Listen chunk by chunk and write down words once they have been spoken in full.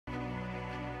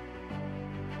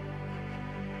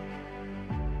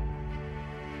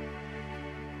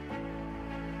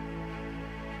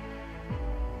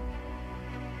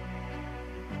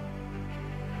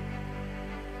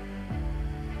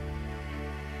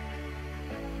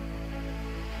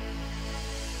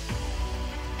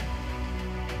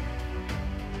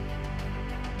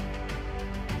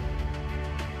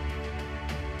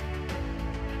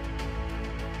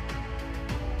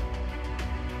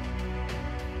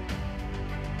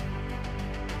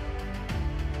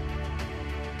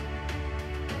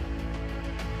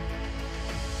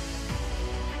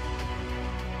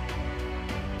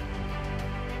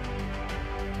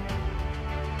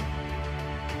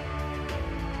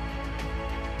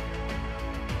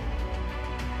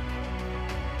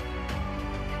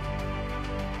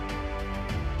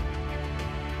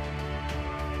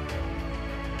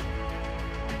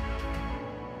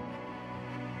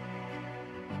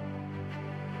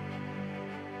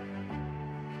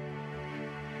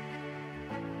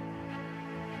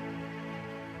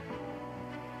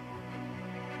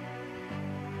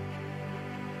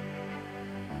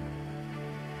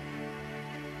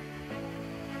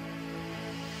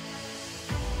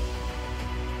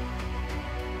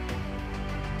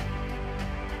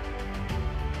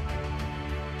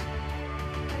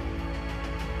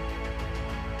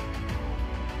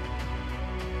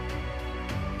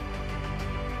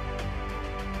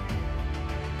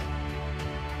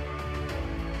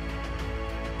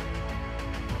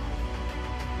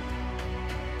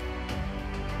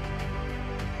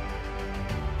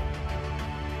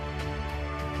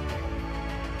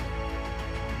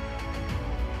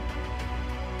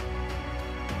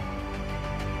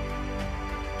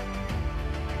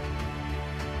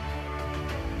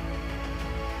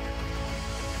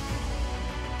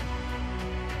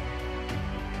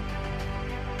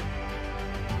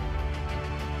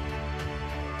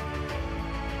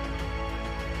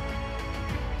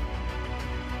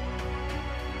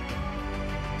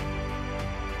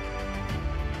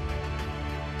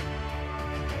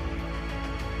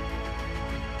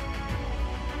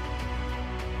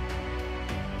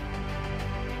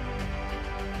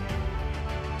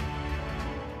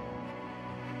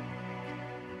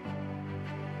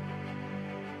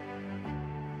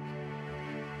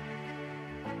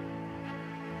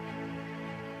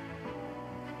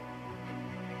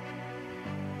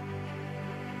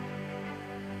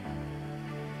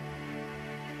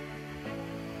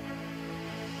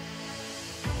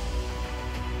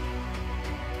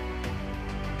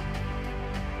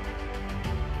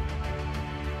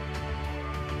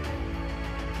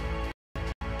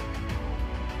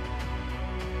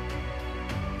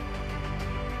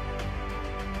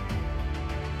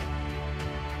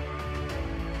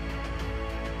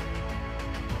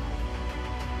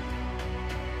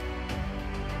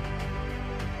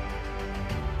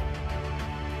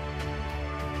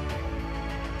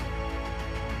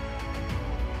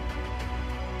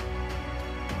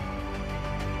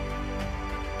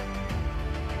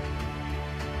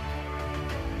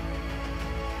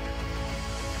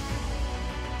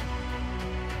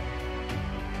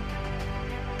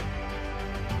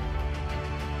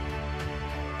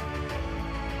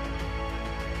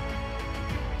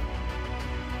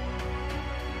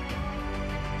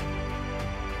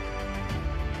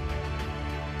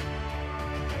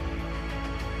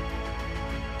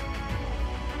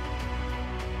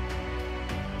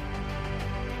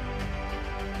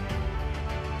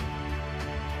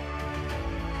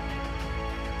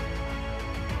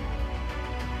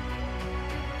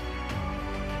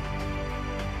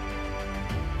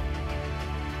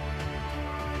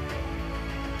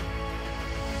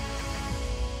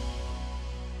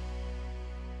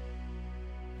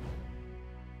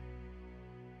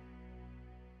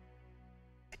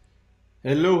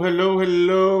Hello, hello,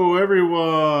 hello,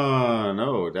 everyone.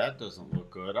 Oh, that doesn't look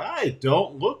good. I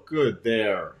don't look good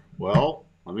there. Well,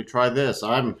 let me try this.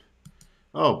 oh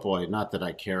boy, not that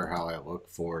I care how I look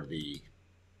for let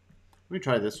me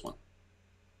try this one.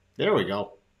 There we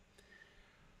go.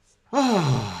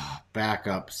 Ah,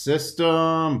 backup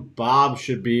system. Bob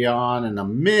should be on in a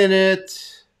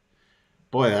minute.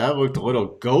 Boy, that looked a little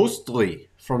ghostly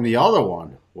from the other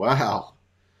one. Wow.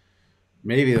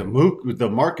 Maybe the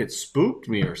market spooked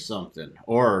me or something.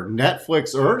 Or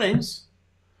Netflix earnings.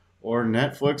 Or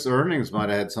Netflix earnings might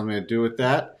have had something to do with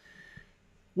that.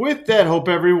 With that, hope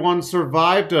everyone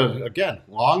survived again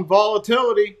long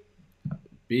volatility.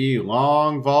 Be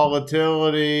long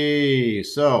volatility.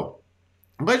 So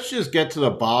let's just get to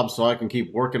the Bob so I can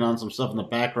keep working on some stuff in the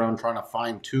background, trying to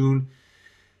fine tune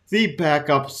the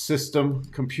backup system,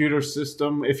 computer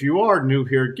system. If you are new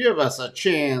here, give us a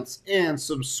chance and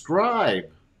subscribe.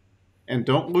 And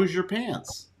don't lose your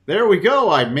pants. There we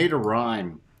go. I made a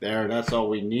rhyme. There, that's all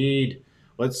we need.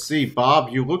 Let's see. Bob,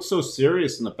 you look so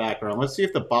serious in the background. Let's see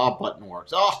if the Bob button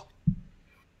works. Oh,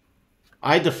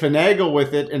 I had to finagle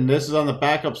with it, and this is on the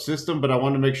backup system, but I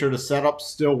wanted to make sure the setup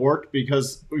still worked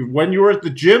because when you were at the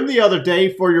gym the other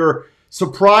day for your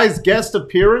surprise guest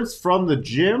appearance from the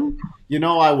gym,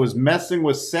 I was messing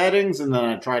with settings, and then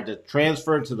I tried to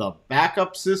transfer it to the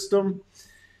backup system,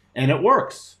 and it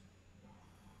works.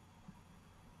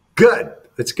 Good.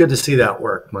 It's good to see that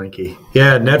work, Mikey.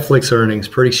 Yeah, Netflix earnings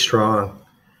pretty strong.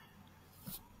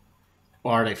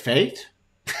 Are they faked?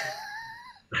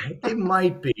 It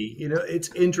might be.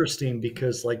 It's interesting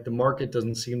because like the market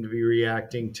doesn't seem to be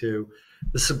reacting to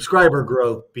the subscriber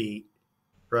growth beat,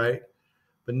 right?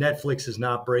 But Netflix is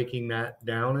not breaking that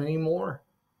down anymore,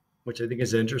 which I think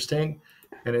is interesting.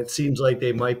 And it seems like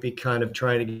they might be kind of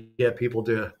trying to get people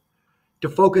to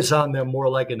focus on them more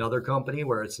like another company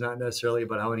where it's not necessarily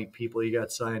about how many people you got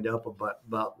signed up, but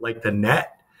about like the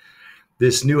net.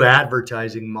 This new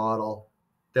advertising model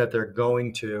that they're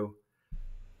going to,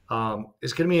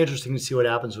 it's going to be interesting to see what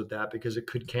happens with that because it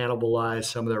could cannibalize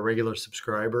some of their regular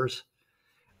subscribers.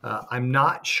 I'm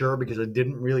not sure because I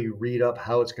didn't really read up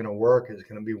how it's going to work. Is it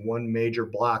going to be one major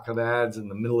block of ads in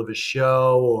the middle of a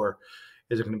show, or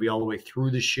is it going to be all the way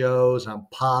through the shows? I'm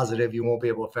positive you won't be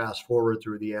able to fast forward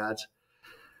through the ads.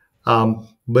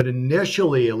 But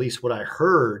initially, at least what I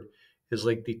heard is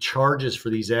like the charges for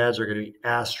these ads are going to be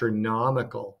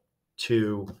astronomical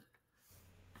to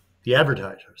the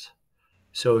advertisers.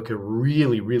 So it could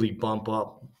really, really bump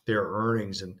up their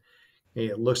earnings. And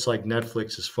it looks like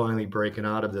Netflix is finally breaking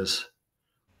out of this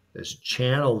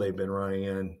channel they've been running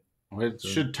in. It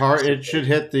should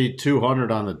hit the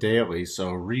 200 on the daily.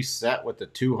 So reset with the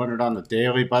 200 on the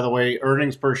daily. By the way,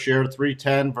 earnings per share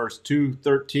 310 versus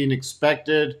 213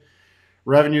 expected.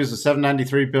 Revenues of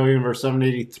 793 billion versus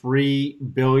 783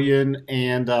 billion,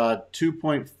 and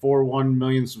 2.41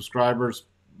 million subscribers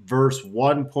versus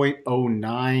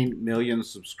 1.09 million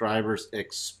subscribers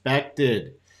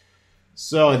expected.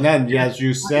 So, and then as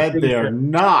you said, they're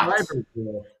not.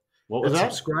 What was That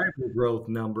that? subscriber growth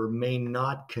number may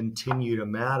not continue to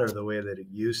matter the way that it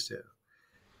used to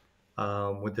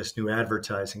with this new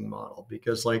advertising model.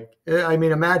 Because, like, I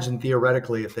mean, imagine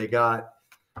theoretically if they got,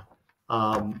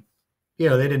 they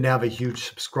didn't have a huge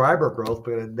subscriber growth,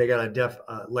 but they got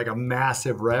like a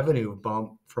massive revenue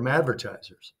bump from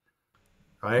advertisers,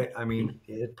 right? I mean,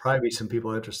 it'd probably be some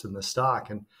people interested in the stock,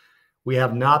 and we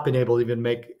have not been able to even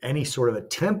make any sort of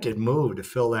attempted move to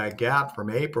fill that gap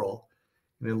from April.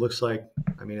 And it looks like,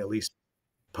 I mean, at least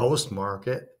post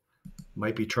market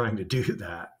might be trying to do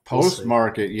that. We'll Post see.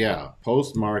 market, yeah,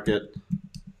 post market.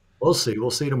 We'll see.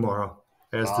 We'll see tomorrow,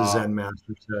 as the Uh, Zen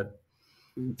master said.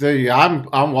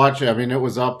 I'm watching. I mean, it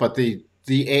was up, but the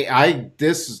AI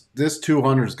this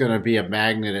 200 is going to be a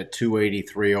magnet at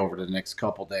 283 over the next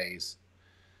couple days.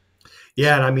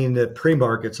 Yeah, and I mean the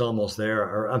pre-market's almost there,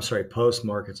 or I'm sorry,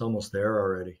 post-market's almost there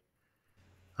already.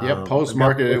 Yep, post I've got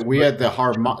market. We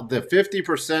post-market. had the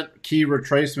 50% key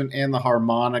retracement and the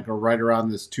harmonic are right around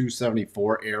this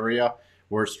 274 area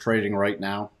where it's trading right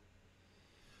now.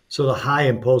 So the high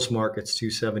in post-market's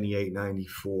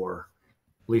 278.94, at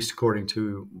least according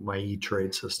to my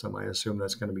E-Trade system. I assume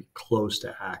that's going to be close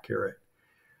to accurate.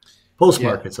 Yeah.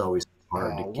 Post-market's always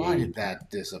hard to Oh, why did gauge. that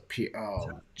disappear? Oh,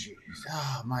 jeez.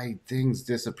 Ah, my things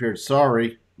disappeared.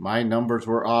 Sorry, my numbers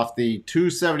were off. The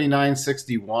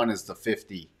 279.61 is the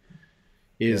 50.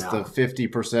 Is the Yeah.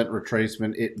 50%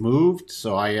 retracement. It moved,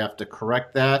 so I have to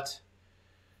correct that.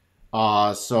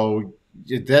 So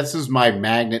this is my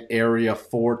magnet area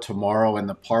for tomorrow and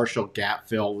the partial gap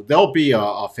fill. There'll be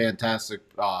a fantastic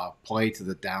play to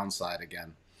the downside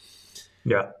again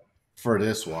Yeah. for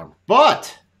this one.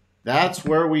 But That's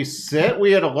where we sit.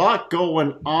 We had a lot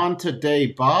going on today,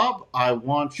 Bob. I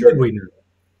want Did your. we know?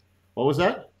 What was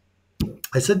that?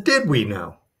 I said, did we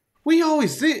know? We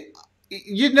always think.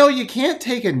 You know, you can't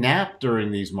take a nap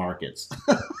during these markets.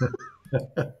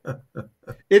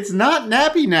 It's not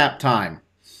nappy nap time.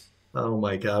 Oh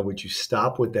my God, would you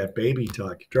stop with that baby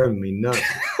talk? You're driving me nuts.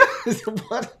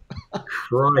 What?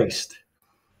 Christ.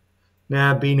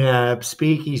 Nappy nap,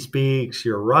 speaky speaks,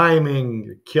 you're rhyming.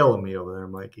 You're killing me over there,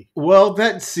 Mikey. Well,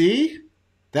 that's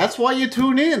why you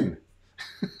tune in.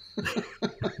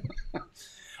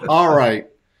 All right,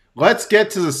 let's get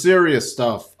to the serious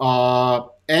stuff.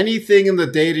 Anything in the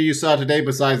data you saw today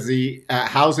besides the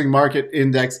housing market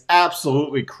index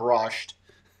absolutely crushed?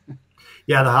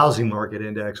 Yeah, the housing market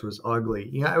index was ugly.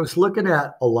 Yeah, I was looking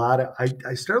at a lot of,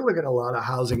 I started looking at a lot of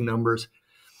housing numbers,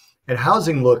 and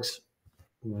housing looks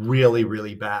really,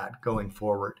 really bad going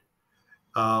forward.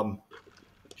 Um,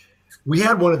 we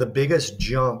had one of the biggest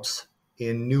jumps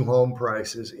in new home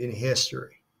prices in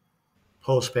history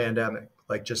post pandemic,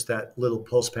 like just that little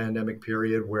post pandemic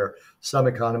period where some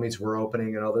economies were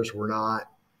opening and others were not.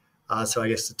 So I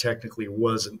guess it technically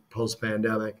wasn't post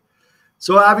pandemic.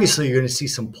 So obviously you're going to see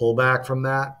some pullback from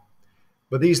that.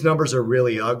 But these numbers are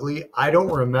really ugly. I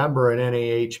don't remember an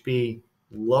NAHB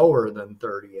lower than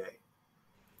 38.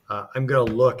 I'm going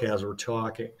to look as we're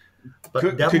talking,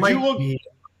 but that Could you might look? be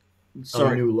a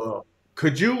Sorry, new low.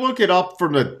 could you look it up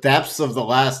from the depths of the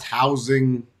last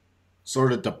housing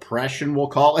sort of depression? We'll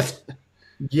call it.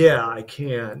 Yeah, I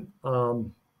can.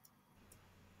 Let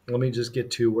me just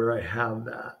get to where I have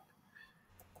that.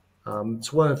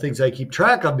 It's one of the things I keep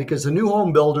track of because the new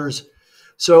home builders,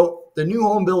 so the new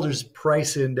home builders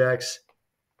price index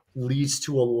leads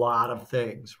to a lot of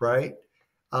things, right?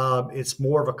 It's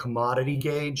more of a commodity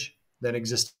gauge than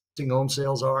existing home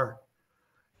sales are.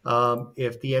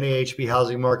 If the NAHB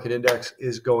housing market index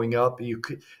is going up,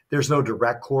 there's no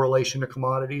direct correlation to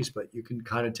commodities, but you can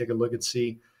kind of take a look and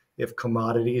see if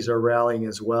commodities are rallying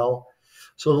as well.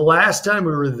 So the last time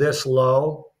we were this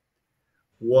low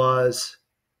was,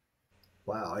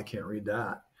 wow, I can't read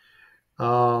that.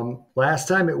 Last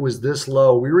time it was this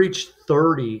low, we reached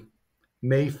 30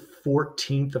 May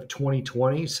 14th of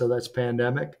 2020. So that's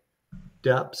pandemic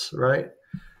depths, right?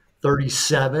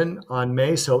 37 on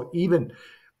May. So even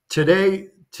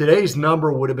today's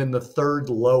number would have been the third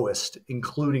lowest,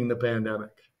 including the pandemic.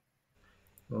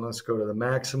 Well, let's go to the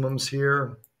maximums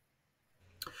here.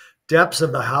 Depths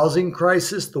of the housing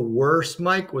crisis, the worst,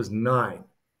 Mike, was 9.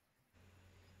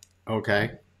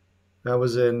 Okay. That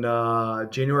was in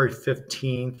January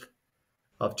 15th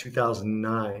of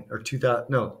 2009 or 2000.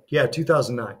 No, yeah,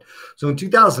 2009. So in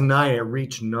 2009, it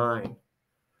reached 9.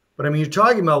 But I mean, you're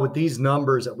talking about with these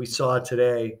numbers that we saw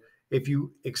today, if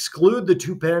you exclude the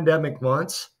 2 pandemic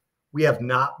months, we have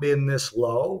not been this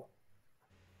low.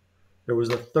 There was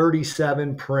a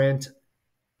 37 print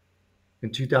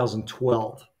in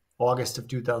 2012, August of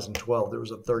 2012. There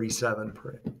was a 37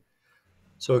 print.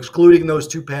 So excluding those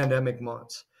 2 pandemic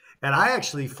months. And I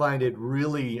actually find it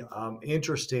really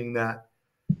interesting that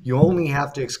you only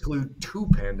have to exclude 2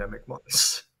 pandemic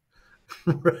months,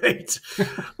 right?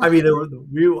 I mean,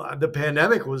 the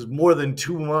pandemic was more than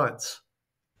 2 months.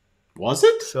 Was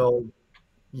it? So,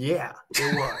 yeah,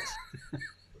 it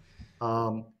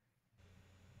was.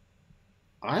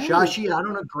 Shashi, I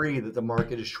don't agree that the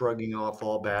market is shrugging off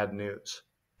all bad news.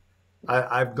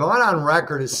 I've gone on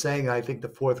record as saying I think the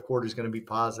fourth quarter is going to be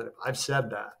positive. I've said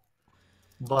that.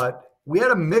 But we had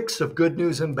a mix of good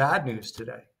news and bad news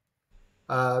today.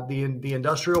 The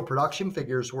industrial production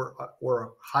figures were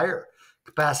higher.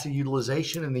 Capacity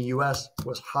utilization in the U.S.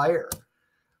 was higher.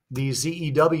 The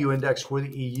ZEW index for the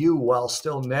EU, while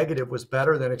still negative, was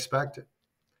better than expected.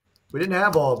 We didn't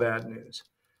have all bad news.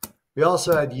 We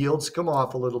also had yields come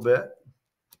off a little bit.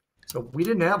 So we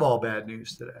didn't have all bad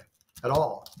news today at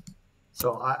all.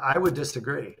 So I would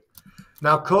disagree.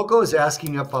 Now, Coco is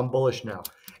asking if I'm bullish now.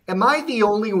 Am I the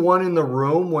only one in the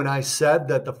room when I said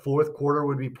that the fourth quarter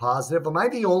would be positive? Am I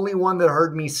the only one that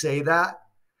heard me say that?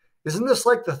 Isn't this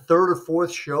like the third or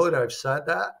fourth show that I've said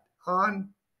that on,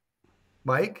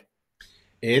 Mike?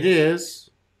 It is.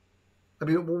 I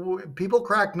mean, people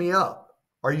crack me up.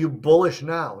 Are you bullish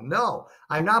now? No,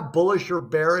 I'm not bullish or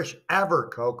bearish ever,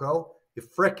 Coco. You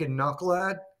frickin'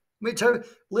 knucklehead. Let me tell you,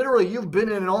 literally, you've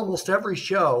been in almost every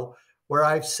show where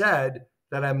I've said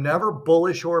that I'm never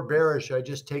bullish or bearish. I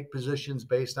just take positions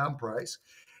based on price.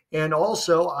 And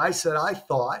also, I said I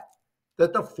thought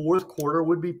that the fourth quarter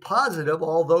would be positive,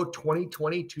 although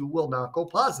 2022 will not go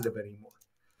positive anymore.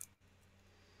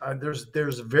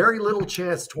 there's very little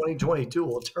chance 2022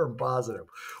 will turn positive.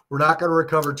 We're not going to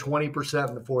recover 20%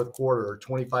 in the fourth quarter or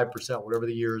 25%, whatever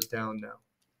the year is down now.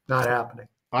 Not happening.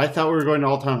 I thought we were going to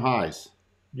all-time highs.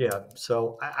 Yeah.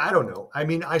 So I don't know. I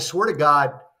mean, I swear to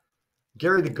God,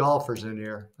 Gary the golfer's in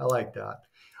here. I like that.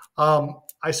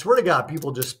 I swear to God,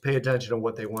 people just pay attention to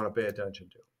what they want to pay attention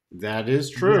to. That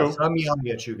is Yes, true. I'm yelling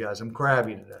at you guys. I'm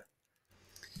crabby today.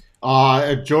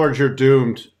 George, you're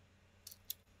doomed.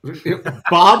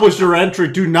 Bob was your entry.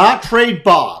 Do not trade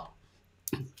Bob.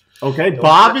 Okay,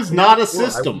 Bob is not a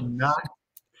system.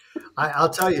 I'll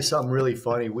tell you something really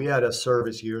funny. We had a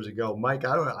service years ago, Mike.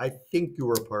 I think you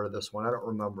were a part of this one. I don't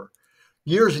remember.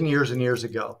 Years and years and years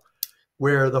ago,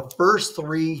 where the first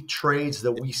 3 trades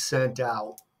that we sent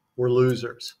out were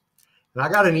losers, and I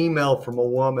got an email from a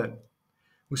woman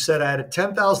who said I had a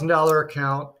 $10,000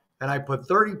 account and I put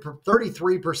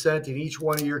 33% in each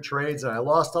one of your trades and I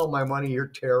lost all my money. You're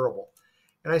terrible.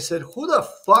 And I said, who the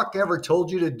fuck ever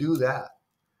told you to do that?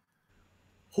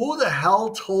 Who the hell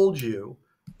told you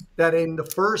that in the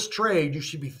first trade you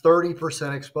should be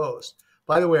 30% exposed?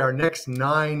 By the way, our next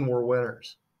 9 were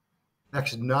winners.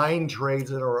 Next 9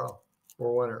 trades in a row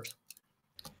were winners.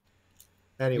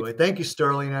 Anyway, thank you,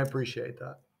 Sterling. I appreciate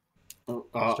that.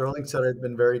 Sterling said I've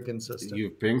been very consistent.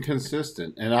 You've been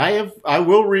consistent, and I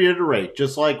will reiterate,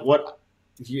 just like what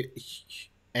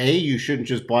you shouldn't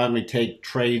just blindly take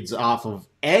trades off of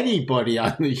anybody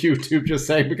on the YouTube just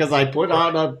saying because I put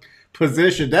on a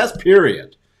position. That's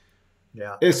period.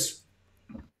 Yeah. It's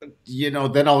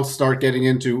then I'll start getting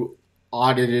into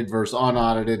audited versus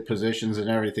unaudited positions and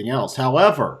everything else.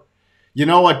 However, you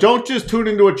know what? Don't just tune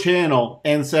into a channel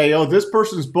and say, oh, this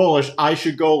person's bullish, I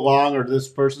should go long, or this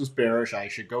person's bearish, I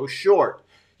should go short.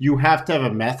 You have to have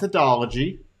a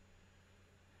methodology.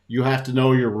 You have to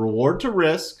know your reward to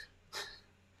risk.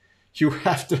 You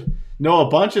have to know a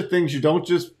bunch of things. You don't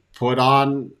just put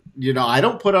on, I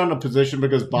don't put on a position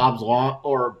because Bob's long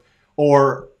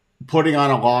or putting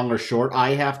on a long or short.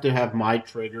 I have to have my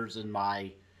triggers and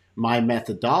my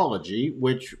methodology,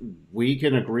 which we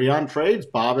can agree on trades.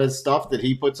 Bob has stuff that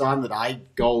he puts on that I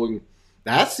go,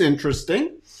 that's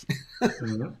interesting.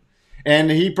 Mm-hmm.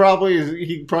 And he probably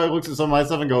looks at some of my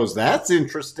stuff and goes, that's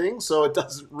interesting. So it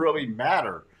doesn't really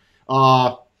matter.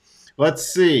 Let's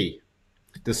see.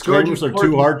 Disclaimers are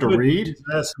too hard to read.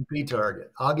 An S&P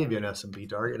target. I'll give you an S&P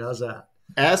target. How's that?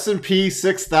 S&P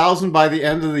 6,000 by the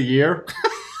end of the year.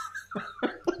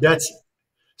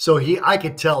 I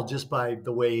could tell just by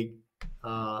the way,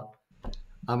 how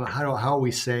are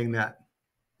we saying that?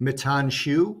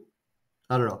 Mitanshu?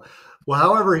 I don't know. Well,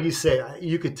 however he say,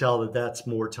 you could tell that that's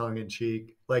more tongue in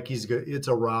cheek. Like he's good. It's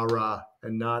a rah-rah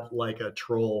and not like a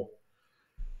troll.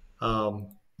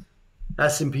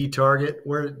 S&P target.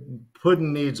 Where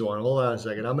Puddin needs one. Hold on a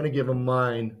second. I'm going to give him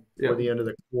mine for the end of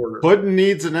the quarter. Puddin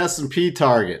needs an S&P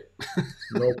target.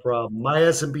 No problem. My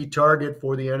S&P target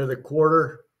for the end of the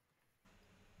quarter,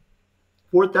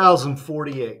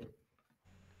 4,048.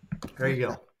 There you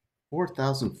go.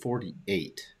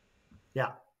 4,048.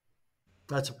 Yeah.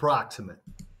 That's approximate.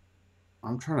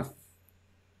 I'm trying to...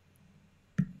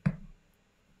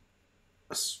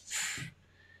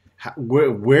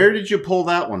 Where did you pull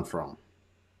that one from?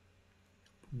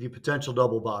 The potential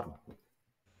double bottom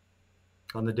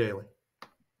on the daily.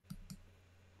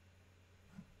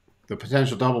 The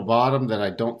potential double bottom that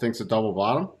I don't think is a double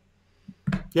bottom?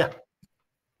 Yeah.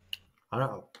 I don't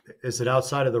know. Is it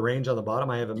outside of the range on the bottom?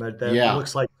 I haven't met that. Yeah. It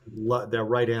looks like their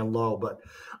right hand low, but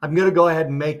I'm going to go ahead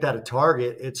and make that a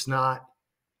target. It's not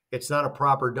a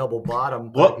proper double bottom,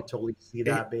 but I could totally see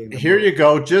that being. Here you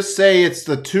go. Just say it's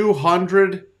the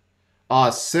 200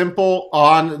 simple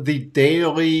on the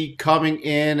daily coming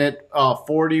in at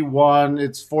 41.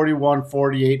 It's 41,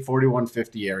 48,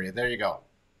 41.50 area. There you go.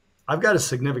 I've got a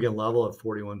significant level at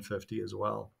 41.50 as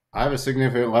well. I have a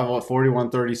significant level at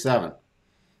 41.37.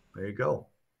 There you go.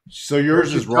 So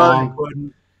yours is wrong.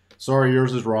 Sorry,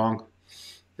 yours is wrong.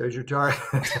 There's your target.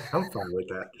 I'm fine with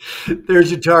that.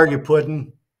 There's your target,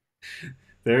 Puddin.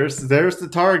 There's the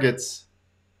targets.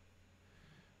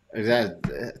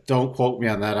 Don't quote me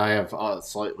on that. I have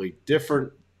slightly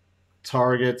different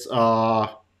targets.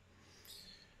 Sasha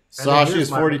is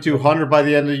 4,200 by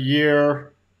the end of the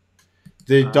year.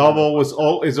 The double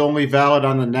is only valid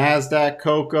on the NASDAQ,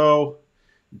 Coco.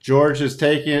 George is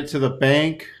taking it to the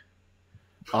bank.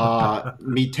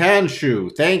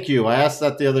 Mitanshu, thank you. I asked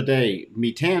that the other day.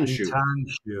 Mitanshu.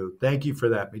 Thank you for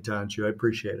that, Mitanshu. I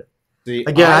appreciate it. See,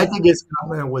 Again, I think his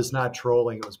comment was not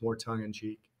trolling. It was more tongue in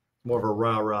cheek, more of a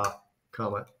rah-rah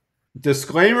comment.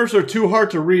 Disclaimers are too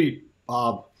hard to read,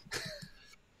 Bob.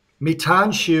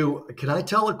 Mitanshu, can I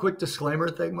tell a quick disclaimer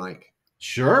thing, Mike?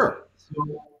 Sure.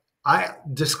 So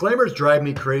Disclaimers drive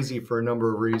me crazy for a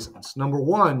number of reasons. Number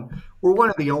one, we're one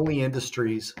of the only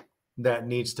industries that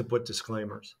needs to put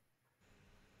disclaimers.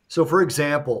 So, for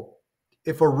example,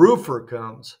 if a roofer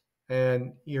comes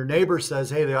and your neighbor says,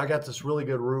 "Hey, I got this really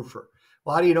good roofer."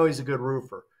 Well, how do you know he's a good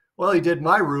roofer? Well, he did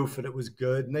my roof and it was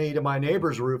good. And then he did my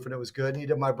neighbor's roof and it was good. And he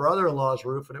did my brother-in-law's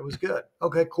roof and it was good.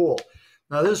 Okay, cool.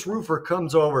 Now this roofer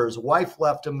comes over. His wife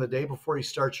left him the day before he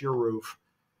starts your roof.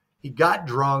 He got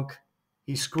drunk.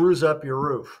 He screws up your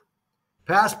roof.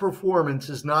 Past performance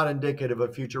is not indicative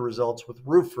of future results with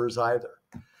roofers either.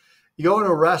 You go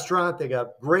into a restaurant, they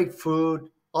got great food.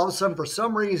 All of a sudden, for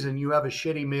some reason, you have a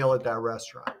shitty meal at that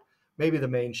restaurant. Maybe the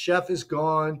main chef is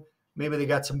gone. Maybe they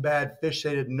got some bad fish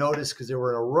they didn't notice because they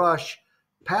were in a rush.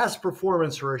 Past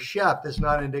performance for a chef is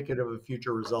not indicative of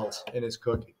future results in his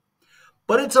cooking.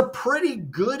 But it's a pretty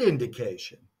good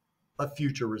indication of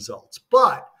future results.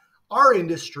 But our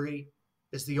industry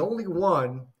is the only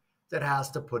one that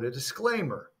has to put a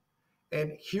disclaimer.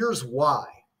 And here's why.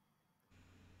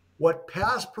 What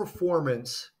past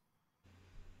performance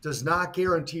does not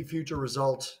guarantee future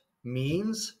results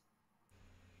means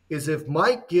is if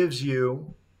Mike gives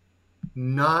you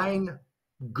 9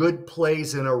 good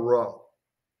plays in a row,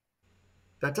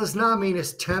 that does not mean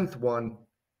his 10th one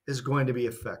is going to be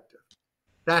effective.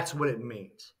 That's what it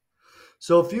means.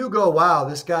 So if you go, wow,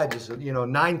 this guy just,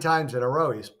 9 times in a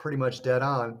row, he's pretty much dead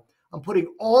on. I'm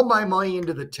putting all my money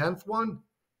into the 10th one.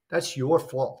 That's your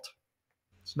fault.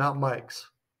 It's not Mike's.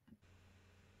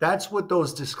 That's what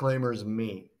those disclaimers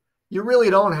mean. You really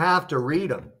don't have to read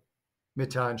them,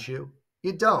 Mitanshu.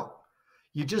 You don't.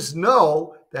 You just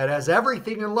know that as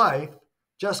everything in life,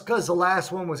 just because the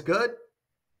last one was good,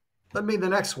 doesn't mean the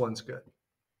next one's good.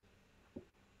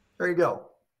 There you go.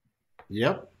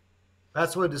 Yep.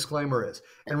 That's what a disclaimer is.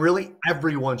 And really,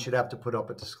 everyone should have to put up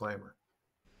a disclaimer.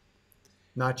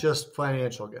 Not just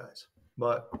financial guys,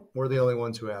 but we're the only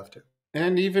ones who have to.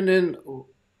 And even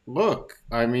look,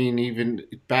 I mean, even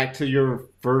back to your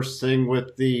first thing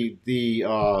with the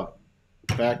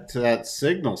back to that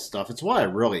signal stuff. It's why I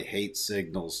really hate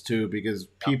signals too, because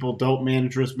people don't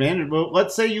manage risk management.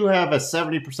 Let's say you have a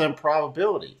 70%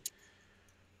 probability.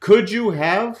 Could you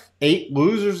have 8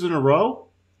 losers in a row?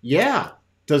 Yeah.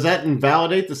 Does that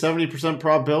invalidate the 70%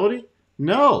 probability?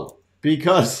 No,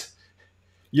 because,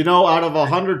 out of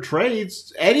 100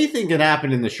 trades, anything can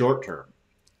happen in the short term.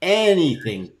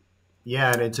 Anything.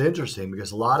 Yeah, and it's interesting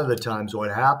because a lot of the times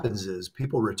what happens is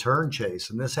people return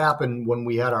chase. And this happened when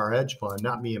we had our hedge fund,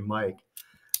 not me and Mike,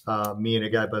 me and a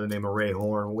guy by the name of Ray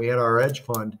Horn. When we had our hedge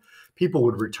fund, people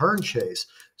would return chase.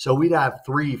 So we'd have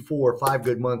 3, 4, 5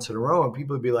 good months in a row, and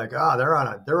people would be like, they're on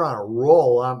a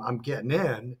roll. I'm getting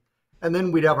in. And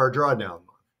then we'd have our drawdown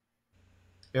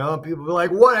month. People would be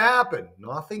like, what happened?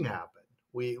 Nothing happened.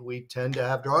 We tend to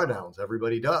have drawdowns.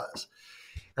 Everybody does.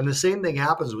 And the same thing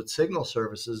happens with signal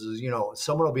services is,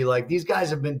 someone will be like, these guys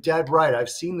have been dead right. I've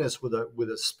seen this with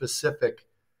a specific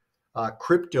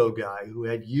crypto guy who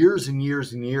had years and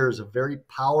years and years of very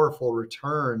powerful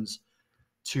returns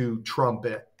to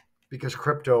trumpet because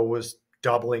crypto was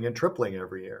doubling and tripling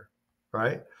every year,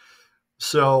 right?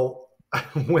 So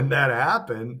when that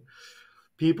happened,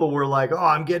 people were like,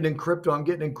 I'm getting in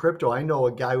crypto. I know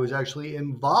a guy who was actually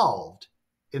involved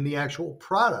in the actual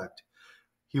product.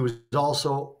 He was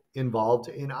also involved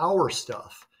in our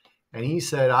stuff. And he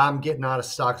said, I'm getting out of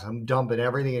stocks. I'm dumping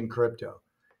everything in crypto.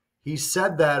 He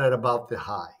said that at about the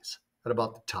highs, at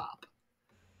about the top.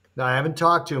 Now, I haven't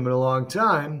talked to him in a long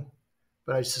time,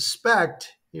 but I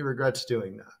suspect he regrets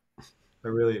doing that. I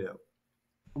really do.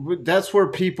 That's where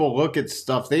people look at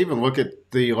stuff. They even look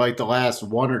at the last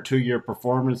 1 or 2 year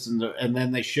performance, and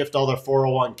then they shift all their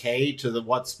 401k to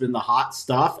what's been the hot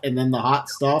stuff, and then the hot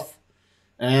stuff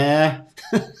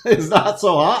it's not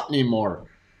so hot anymore.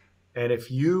 And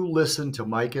if you listen to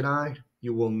Mike and I,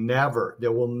 there will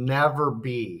never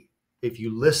be, if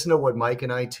you listen to what Mike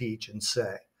and I teach and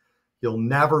say, you'll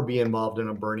never be involved in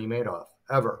a Bernie Madoff,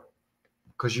 ever,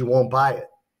 because you won't buy it.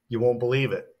 You won't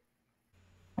believe it.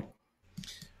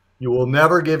 You will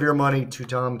never give your money to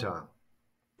TomTom.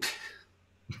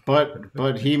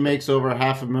 But he makes over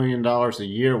 $500,000 a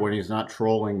year when he's not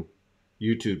trolling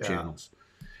YouTube channels.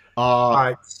 All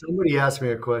right, somebody asked me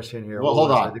a question here. Well, hold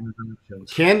on.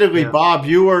 Candidly, Bob,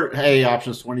 you were,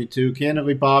 options 22.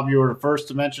 Candidly, Bob, you were the first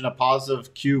to mention a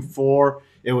positive Q4.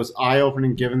 It was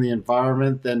eye-opening given the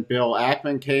environment. Then Bill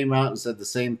Ackman came out and said the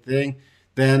same thing.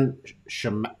 Then,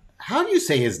 how do you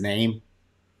say his name?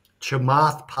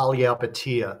 Chamath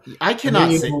Palihapitiya. I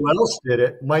cannot say. Who else did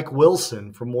it? Mike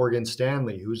Wilson from Morgan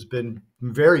Stanley, who's been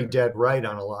very dead right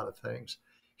on a lot of things.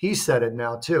 He said it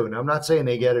now, too. And I'm not saying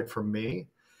they get it from me.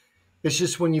 It's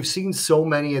just when you've seen so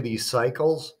many of these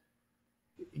cycles,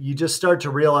 you just start to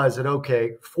realize that,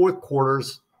 okay, fourth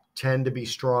quarters tend to be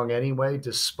strong anyway,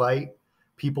 despite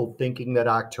people thinking that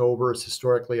October is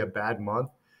historically a bad month.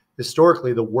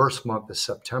 Historically, the worst month is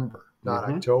September, not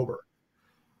Mm-hmm. October.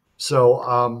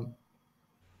 So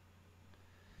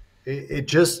it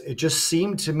just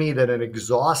seemed to me that an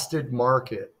exhausted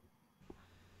market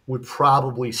would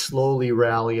probably slowly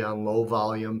rally on low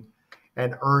volume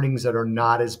and earnings that are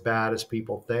not as bad as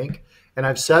people think. And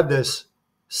I've said this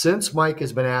since Mike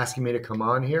has been asking me to come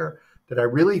on here, that I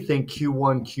really think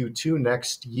Q1, Q2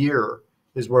 next year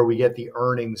is where we get the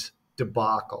earnings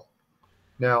debacle.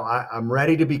 Now, I'm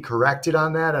ready to be corrected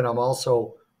on that, and I'm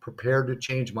also prepared to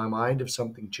change my mind if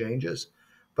something changes.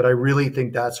 But I really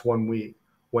think that's when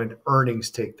earnings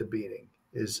take the beating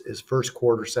is first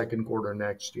quarter, second quarter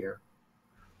next year.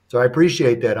 So I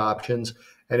appreciate that options,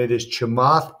 and it is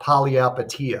Chamath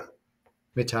Palihapitiya,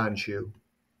 Mitanshu.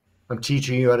 I'm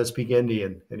teaching you how to speak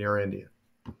Indian, and you're Indian.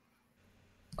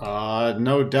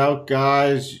 No doubt,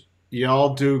 guys.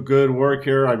 Y'all do good work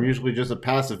here. I'm usually just a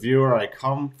passive viewer. I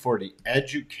come for the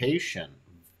education.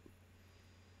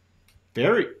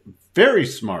 Very, very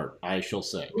smart, I shall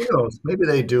say. Who knows? Maybe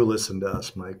they do listen to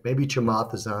us, Mike. Maybe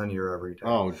Chamath is on here every day.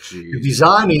 Oh, If geez. he's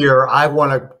on here, I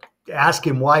want to ask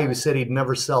him why he said he'd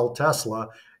never sell Tesla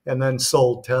and then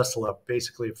sold Tesla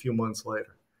basically a few months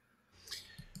later.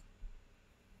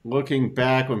 Looking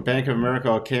back, when Bank of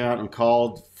America came out and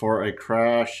called for a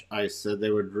crash, I said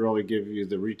they would really give you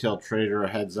the retail trader a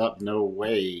heads up. No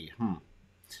way.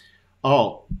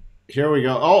 Oh, here we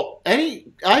go. Oh, I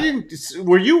didn't.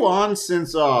 Were you on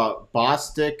since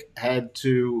Bostic had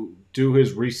to do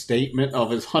his restatement of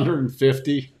his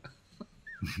 150?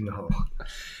 No.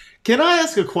 Can I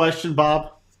ask a question,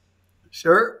 Bob?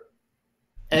 Sure.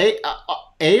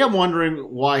 I'm wondering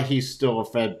why he's still a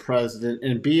Fed president,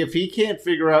 and B, if he can't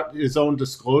figure out his own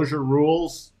disclosure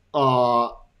rules,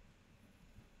 I'm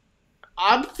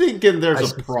thinking I there's a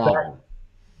suspect problem.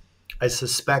 I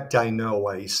suspect I know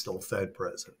why he's still Fed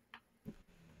president.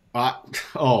 Uh,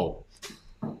 oh,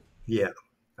 Yeah.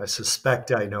 I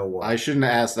suspect I know I why. shouldn't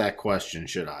have asked that question,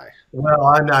 should I? Well,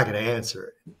 I'm not going to answer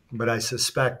it, but I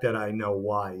suspect that I know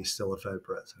why he's still a Fed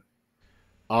president.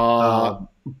 Uh, Um,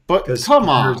 but because come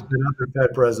there's on, been other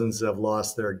Fed presidents that have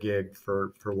lost their gig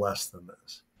for less than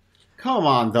this. come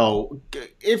on, though.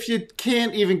 If you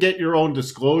can't even get your own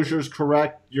disclosures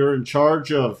correct, you're in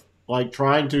charge of like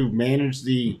trying to manage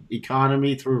the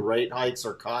economy through rate hikes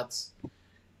or cuts.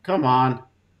 Come on. I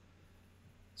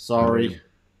Sorry. mean,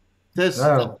 This,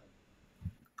 no,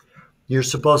 you're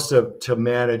supposed to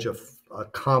manage a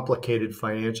complicated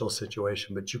financial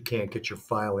situation, but you can't get your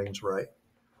filings right.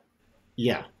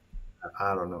 yeah,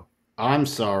 I don't know. I'm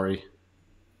sorry.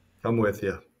 I'm with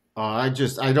you. I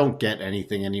don't get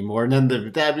anything anymore. And then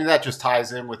that just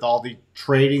ties in with all the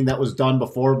trading that was done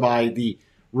before by the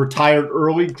retired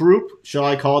early group. Shall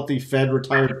I call it the Fed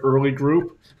retired early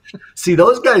group? See,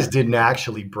 those guys didn't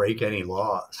actually break any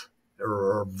laws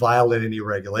or violate any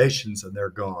regulations, and they're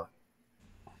gone.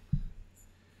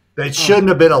 They Oh, shouldn't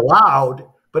have been allowed,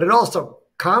 but it also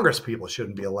Congress people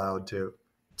shouldn't be allowed to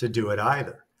do it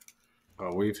either.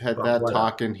 oh, we've had But that whatever.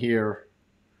 talk in here.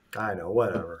 I know,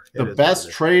 whatever. The It is what it best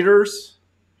is. traders,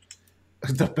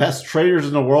 the best traders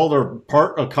in the world are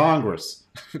part of Congress.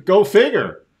 Go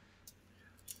figure.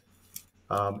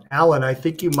 Alan, I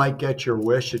think you might get your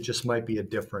wish. It just might be a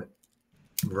different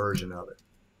version of it.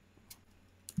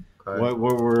 Okay. What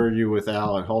were you with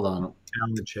Alan? Hold on.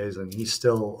 Alan Chazen, he's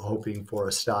still hoping for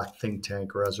a stock think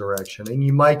tank resurrection, and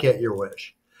you might get your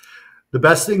wish. The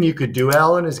best thing you could do,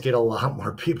 Alan, is get a lot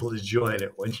more people to join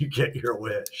it when you get your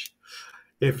wish,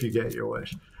 if you get your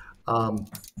wish.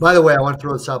 By the way, I want to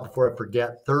throw this out before I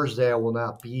forget. Thursday, I will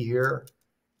not be here.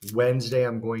 Wednesday,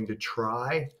 I'm going to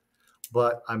try,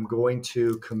 but I'm going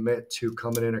to commit to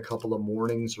coming in a couple of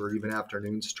mornings or even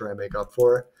afternoons to try and make up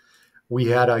for it. We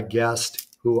had a guest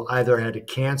who either had to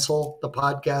cancel the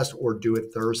podcast or do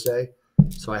it Thursday.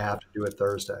 So I have to do it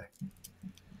Thursday.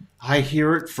 I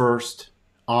hear it first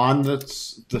on the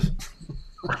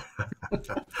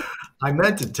I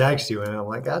meant to text you, and I'm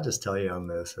like, I'll just tell you on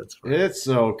this. It's fine. It's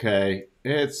okay.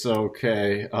 It's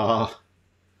okay.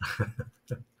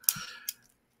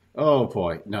 Oh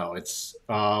boy, no, it's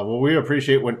well, we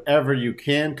appreciate whenever you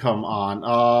can come on.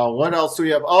 What else do we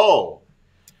have? Oh,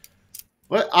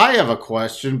 what I have a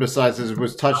question besides as it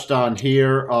was touched on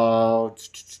here.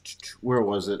 Where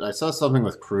was it? I saw something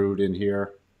with crude in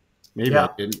here. Maybe I Yeah.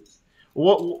 didn't.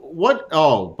 What?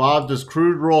 Oh, Bob, does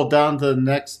crude roll down to the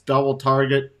next double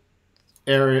target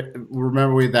area?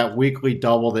 Remember we had that weekly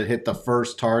double that hit the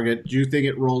first target. Do you think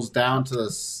it rolls down to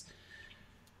the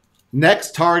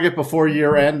Next target before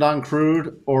year end on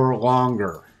crude or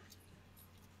longer?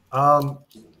 Um,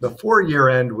 Before year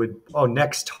end would, oh,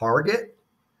 next target?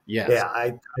 Yes. Yeah,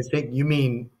 I think you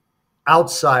mean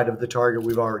outside of the target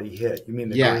we've already hit. You mean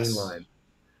the green Yes. line.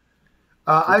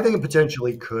 I think it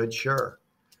potentially could, sure.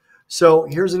 So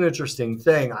here's an interesting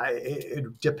thing.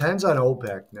 It depends on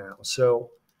OPEC now.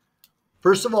 So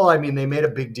first of all, I mean, they made a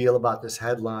big deal about this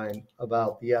headline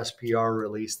about the SPR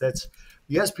release. That's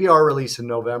the SPR release in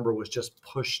November was just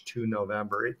pushed to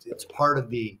November. It's part of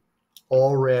the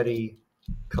already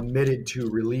committed to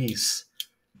release.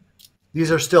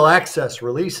 These are still excess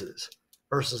releases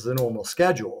versus the normal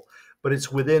schedule, but it's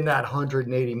within that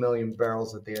 180 million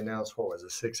barrels that they announced, what was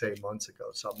it, 6, 8 months ago,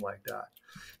 something like that.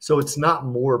 So it's not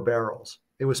more barrels.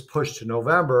 It was pushed to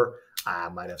November.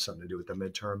 Might have something to do with the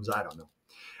midterms. I don't know.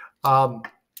 Um,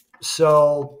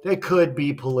 so it could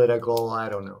be political. I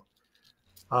don't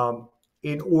know.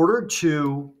 In order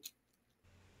to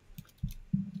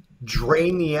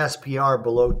drain the SPR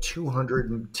below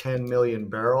 210 million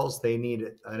barrels, they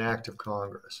need an act of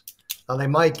Congress. Now, they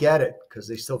might get it because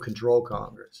they still control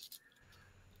Congress.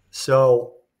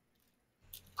 So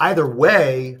either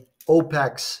way,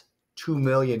 OPEC's 2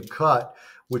 million cut,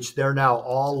 which they're now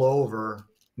all over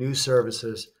news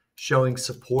services showing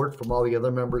support from all the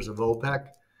other members of OPEC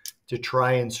to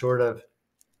try and sort of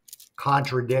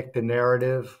contradict the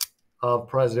narrative of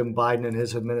President Biden and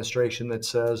his administration that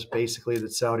says basically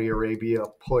that Saudi Arabia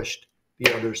pushed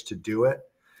the others to do it.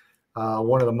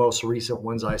 One of the most recent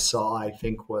ones I saw, I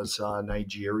think, was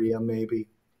Nigeria, maybe,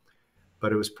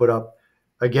 but it was put up.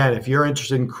 Again, if you're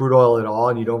interested in crude oil at all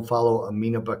and you don't follow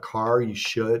Amina Bakar, you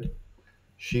should.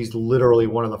 She's literally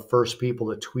one of the first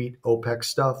people to tweet OPEC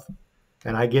stuff.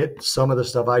 And I get some of the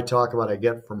stuff I talk about, I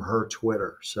get from her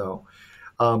Twitter. So,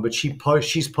 but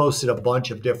she's posted a bunch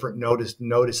of different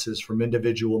notices from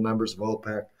individual members of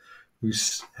OPEC who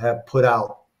have put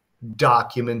out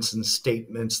documents and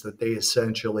statements that they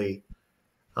essentially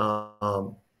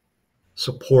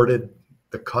supported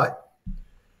the cut.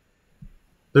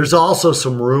 There's also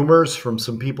some rumors from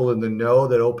some people in the know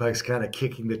that OPEC's kind of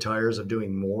kicking the tires of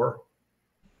doing more,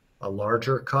 a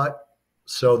larger cut.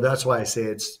 So that's why I say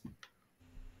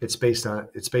it's based on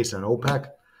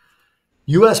OPEC.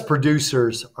 U.S.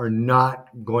 producers are not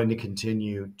going to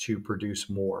continue to produce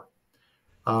more.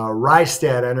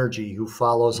 Rystad Energy, who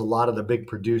follows a lot of the big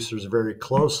producers very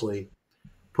closely,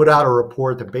 put out a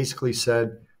report that basically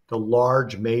said the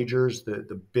large majors,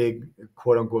 the big,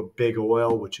 quote unquote, big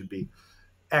oil, which would be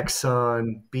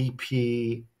Exxon,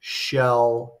 BP,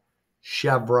 Shell,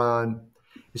 Chevron,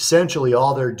 essentially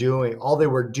all they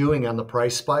were doing on the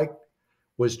price spike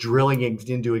was drilling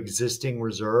into existing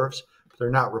reserves, but they're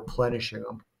not replenishing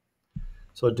them.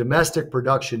 So domestic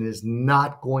production is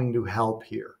not going to help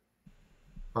here.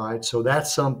 All right, so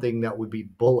that's something that would be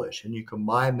bullish, and you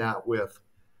combine that with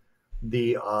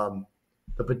the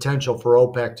potential for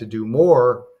OPEC to do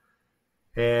more,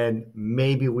 and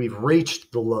maybe we've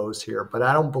reached the lows here, but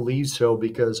I don't believe so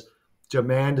because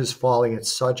demand is falling at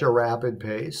such a rapid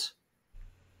pace,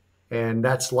 and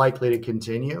that's likely to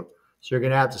continue. So you're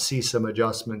going to have to see some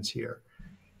adjustments here.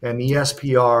 And the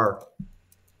SPR,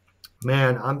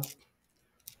 man,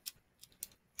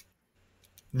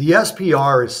 the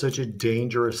SPR is such a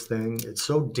dangerous thing. It's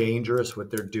so dangerous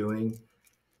what they're doing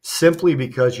simply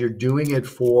because you're doing it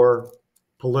for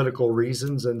political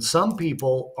reasons. And some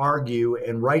people argue,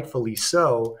 and rightfully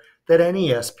so, that any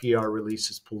SPR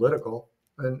release is political.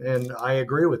 And I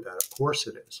agree with that. Of course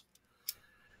it is.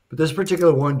 But this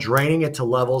particular one, draining it to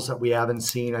levels that we haven't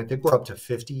seen, I think we're up to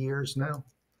 50 years now.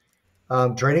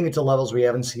 Draining it to levels we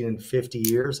haven't seen in 50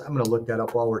 years. I'm going to look that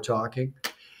up while we're talking.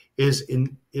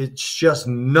 It's just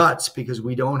nuts because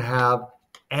we don't have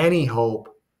any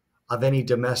hope of any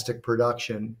domestic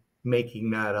production making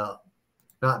that up,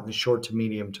 not in the short to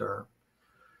medium term.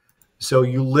 So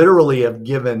you literally have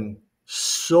given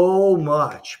so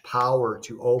much power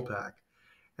to OPEC,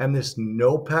 and this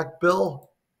NOPEC bill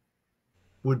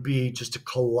would be just a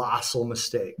colossal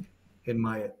mistake, in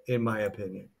my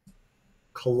opinion.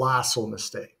 Colossal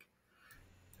mistake.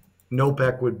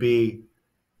 NOPEC would be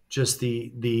just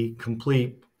the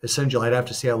complete essential. I'd have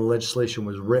to see how the legislation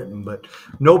was written, but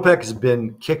NOPEC has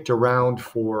been kicked around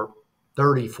for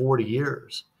 30, 40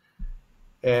 years.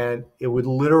 And it would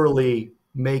literally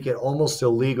make it almost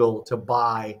illegal to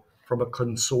buy from a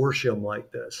consortium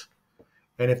like this.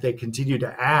 And if they continue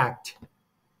to act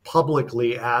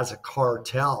publicly as a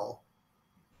cartel,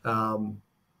 the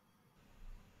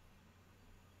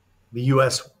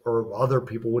U.S. or other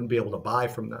people wouldn't be able to buy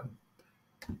from them.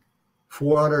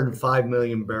 405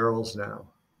 million barrels now,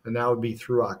 and that would be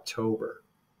through October.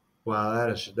 Wow,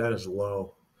 that is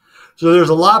low. So there's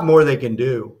a lot more they can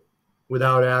do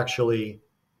without actually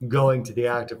going to the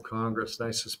act of Congress, and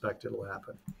I suspect it'll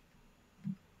happen.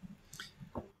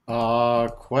 I'll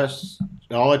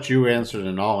let you answer it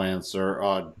and I'll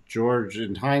answer. George,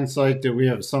 in hindsight, did we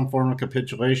have some form of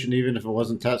capitulation even if it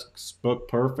wasn't textbook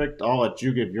perfect? I'll let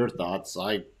you give your thoughts.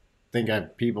 I think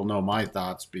people know my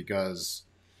thoughts because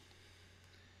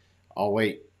I'll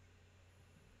wait.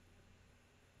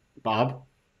 Bob?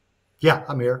 Yeah,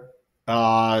 I'm here.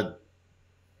 Uh,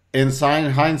 in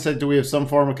hindsight, do we have some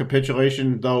form of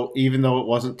capitulation, though, even though it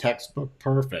wasn't textbook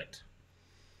perfect?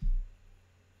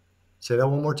 Say that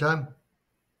one more time.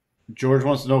 George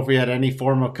wants to know if we had any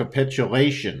form of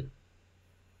capitulation.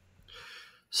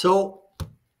 So,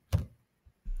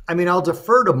 I mean, I'll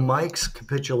defer to Mike's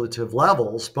capitulative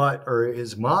levels, or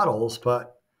his models,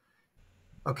 but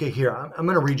okay, here, I'm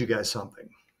going to read you guys something.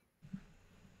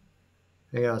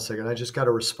 Hang on a second. I just got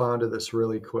to respond to this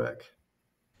really quick.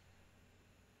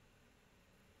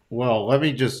 Well, let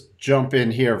me just jump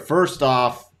in here. First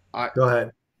off, Go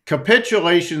ahead.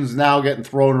 capitulation's now getting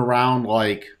thrown around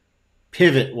like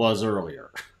pivot was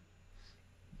earlier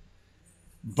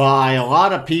by a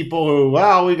lot of people who,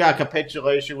 well, we got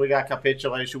capitulation, we got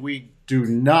capitulation. We do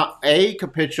not.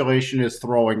 Capitulation is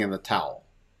throwing in the towel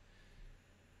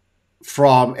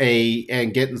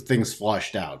and getting things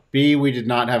flushed out. B, we did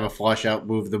not have a flush out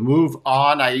move. The move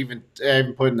on, I even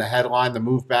put in the headline, the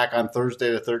move back on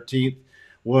Thursday the 13th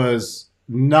was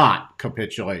not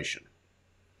capitulation.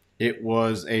 It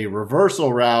was a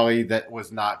reversal rally that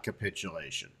was not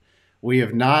capitulation. We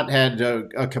have not had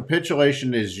a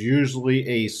capitulation is usually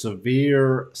a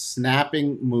severe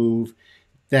snapping move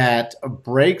that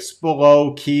breaks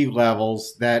below key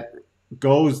levels, that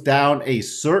goes down a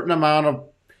certain amount of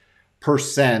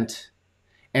percent,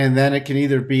 and then it can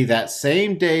either be that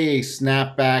same day a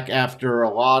snapback after a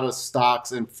lot of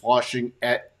stocks and flushing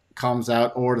comes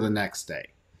out, or the next day.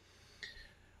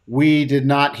 We did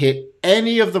not hit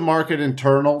any of the market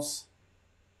internals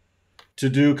to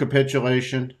do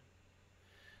capitulation.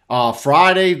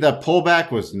 Friday, the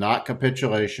pullback was not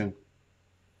capitulation.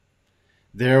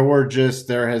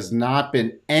 There has not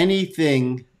been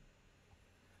anything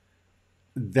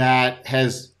that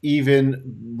has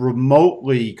even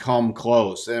remotely come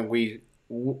close. And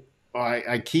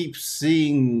I keep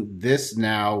seeing this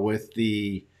now with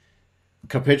the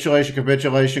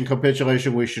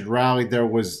capitulation. We should rally. There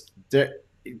was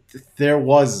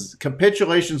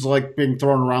capitulations like being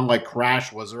thrown around like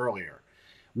crash was earlier.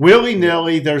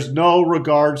 Willy-nilly, there's no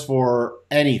regards for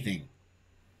anything.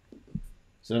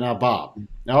 So now, Bob.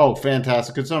 Oh,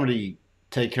 fantastic. Could somebody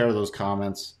take care of those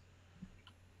comments?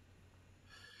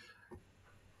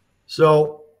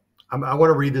 So I want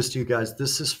to read this to you guys.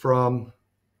 This is from,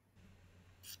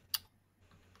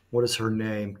 what is her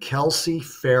name? Kelsey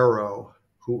Farrow,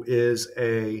 who is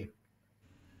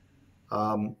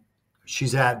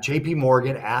she's at JP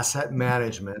Morgan Asset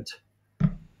Management,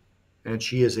 and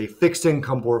she is a fixed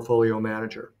income portfolio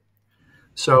manager.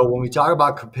 So when we talk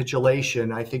about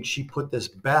capitulation, I think she put this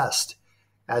best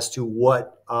as to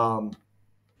what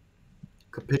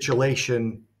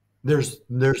capitulation. There's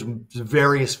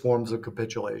various forms of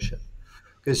capitulation,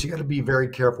 because you got to be very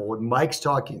careful. What Mike's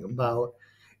talking about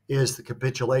is the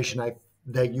capitulation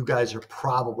that you guys are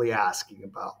probably asking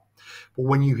about. But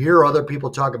when you hear other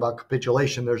people talk about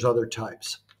capitulation, there's other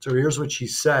types. So here's what she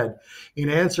said in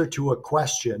answer to a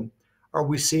question: are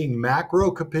we seeing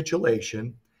macro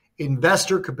capitulation,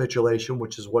 investor capitulation,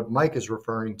 which is what Mike is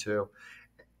referring to,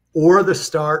 or the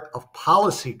start of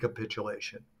policy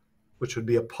capitulation, which would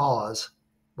be a pause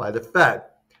by the Fed?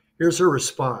 Here's her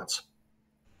response.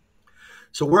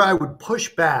 So where I would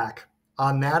push back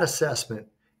on that assessment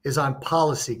is on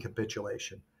policy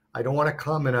capitulation. I don't want to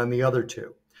comment on the other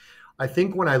two. I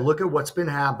think when I look at what's been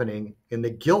happening in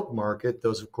the gilt market,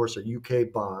 those of course are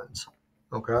UK bonds,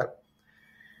 okay,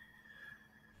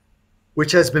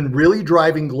 which has been really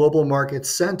driving global market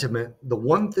sentiment, the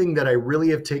one thing that I really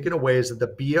have taken away is that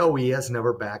the BOE has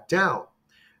never backed down.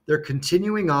 They're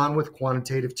continuing on with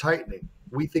quantitative tightening.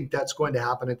 We think that's going to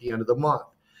happen at the end of the month.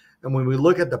 And when we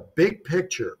look at the big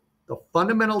picture, the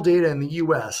fundamental data in the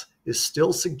US is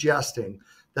still suggesting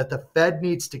that the Fed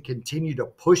needs to continue to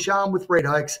push on with rate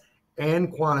hikes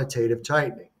and quantitative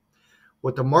tightening.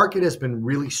 What the market has been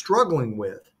really struggling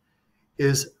with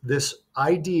is this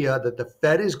idea that the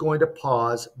Fed is going to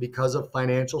pause because of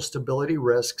financial stability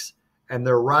risks, and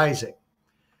they're rising.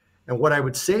 And what I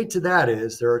would say to that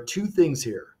is there are two things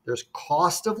here. There's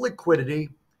cost of liquidity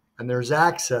and there's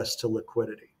access to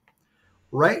liquidity.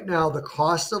 Right now, the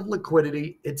cost of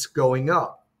liquidity, it's going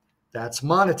up. That's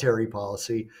monetary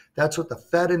policy. That's what the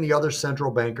Fed and the other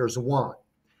central bankers want.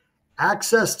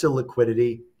 access to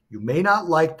liquidity. You may not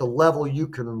like the level you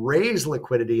can raise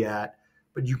liquidity at,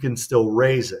 but you can still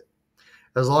raise it.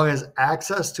 As long as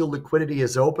access to liquidity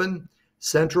is open,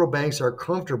 central banks are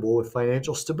comfortable with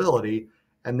financial stability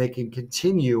and they can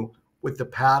continue with the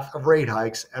path of rate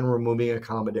hikes and removing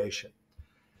accommodation.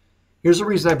 Here's the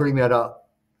reason I bring that up.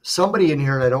 Somebody in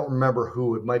here, and I don't remember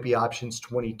who, it might be options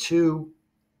 22,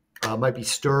 might be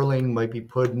Sterling, might be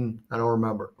Puddin, I don't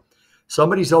remember.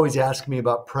 Somebody's always asking me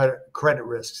about credit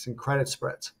risks and credit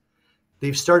spreads.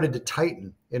 They've started to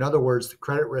tighten. In other words, the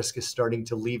credit risk is starting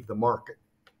to leave the market.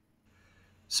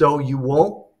 So you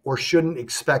won't or shouldn't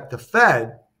expect the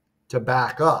Fed to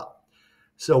back up.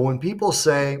 So when people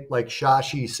say, like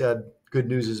Shashi said, good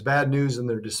news is bad news, and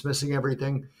they're dismissing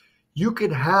everything, you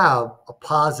could have a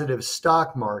positive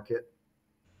stock market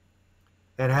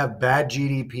and have bad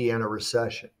GDP and a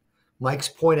recession. Mike's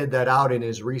pointed that out in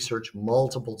his research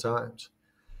multiple times.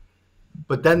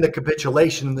 But then the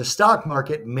capitulation in the stock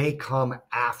market may come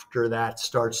after that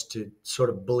starts to sort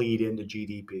of bleed into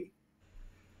GDP.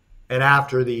 And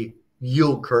after the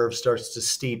yield curve starts to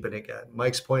steepen again.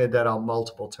 Mike's pointed that out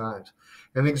multiple times.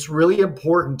 I think it's really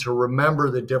important to remember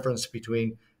the difference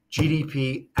between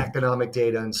GDP, economic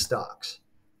data, and stocks.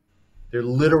 They're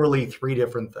literally three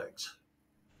different things.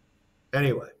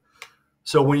 Anyway,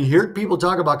 so when you hear people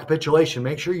talk about capitulation,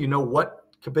 make sure you know what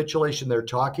capitulation they're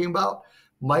talking about.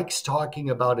 Mike's talking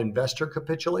about investor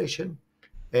capitulation,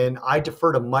 and I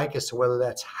defer to Mike as to whether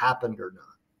that's happened or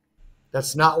not.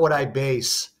 That's not what I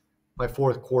base my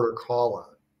fourth quarter call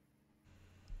on.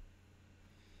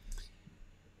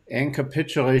 And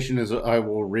capitulation, is, I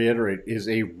will reiterate, is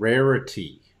a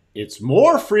rarity. It's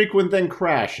more frequent than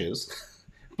crashes,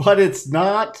 but it's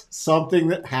not something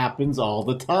that happens all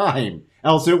the time.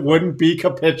 Else it wouldn't be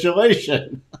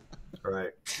capitulation.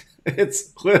 Right.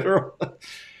 It's literal.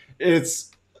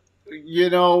 It's,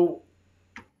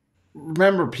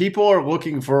 remember, people are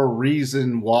looking for a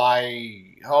reason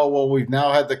why, oh, well, we've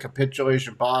now had the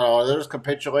capitulation bottom. Oh, there's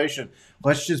capitulation.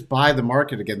 Let's just buy the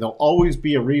market again. There'll always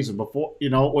be a reason. Before,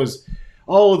 it was,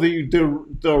 oh,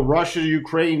 the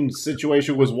Russia-Ukraine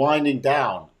situation was winding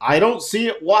down. I don't see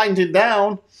it winding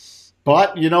down,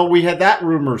 but, we had that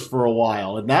rumors for a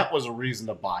while, and that was a reason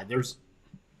to buy. There's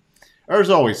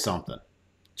always something.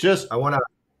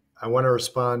 I want to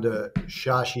respond to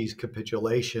Shashi's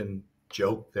capitulation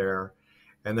joke there.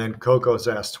 And then Coco's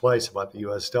asked twice about the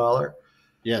US dollar.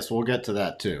 Yes, we'll get to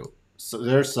that too. So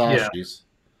there's Shashi's.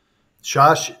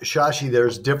 Yeah. Shashi,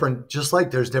 there's different, just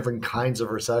like there's different kinds of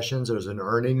recessions. There's an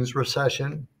earnings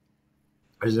recession.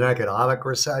 There's an economic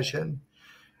recession.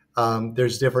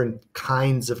 There's different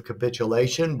kinds of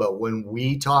capitulation. But when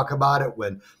we talk about it,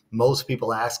 when most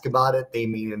people ask about it, they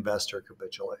mean investor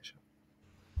capitulation.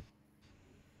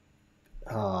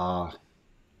 Oh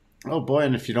boy,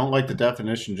 and if you don't like the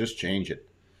definition, just change it.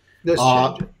 Just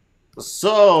change it.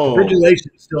 So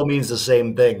capitulation still means the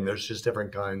same thing. There's just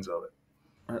different kinds of it.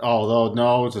 Although,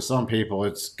 no, to some people,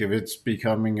 it's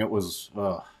becoming, it was.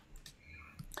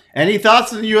 Any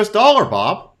thoughts on the U.S. dollar,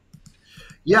 Bob?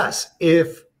 Yes.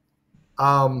 If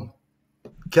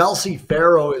Kelsey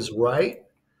Farrow is right,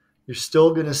 you're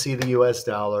still going to see the U.S.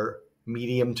 dollar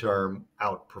medium term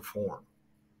outperform.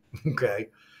 Okay.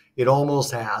 It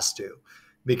almost has to,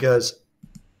 because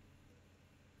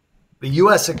the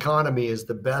U.S. economy is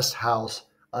the best house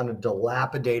on a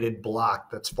dilapidated block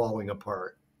that's falling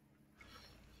apart.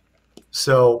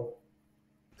 So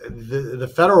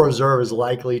the Federal Reserve is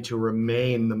likely to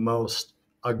remain the most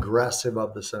aggressive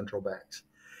of the central banks.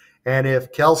 And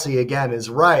if Kelsey, again, is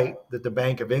right that the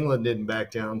Bank of England didn't back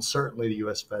down, certainly the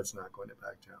U.S. Fed's not going to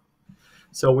back down.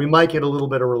 So we might get a little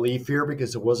bit of relief here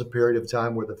because it was a period of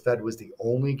time where the Fed was the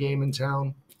only game in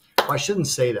town. Well, I shouldn't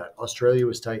say that. Australia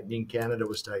was tightening. Canada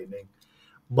was tightening.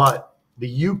 But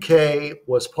the UK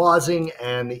was pausing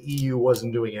and the EU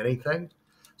wasn't doing anything.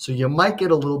 So you might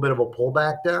get a little bit of a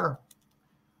pullback there.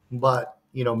 But,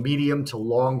 medium to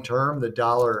long term, the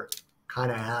dollar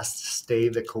kind of has to stay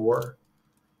the core.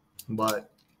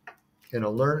 But,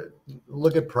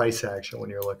 look at price action when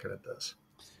you're looking at this.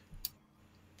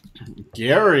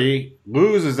 Gary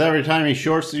loses every time he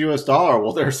shorts the U.S. dollar.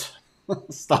 Well, there's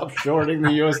stop shorting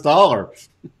the U.S. dollar.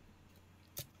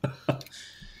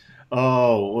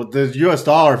 Oh, well, the U.S.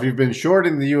 dollar, if you've been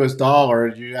shorting the U.S. dollar,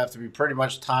 you have to be pretty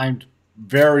much timed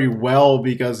very well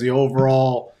because the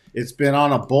overall, it's been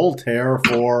on a bull tear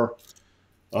for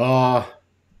a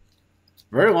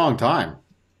very long time.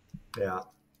 Yeah.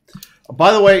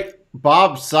 By the way,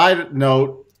 Bob, side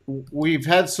note, we've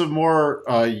had some more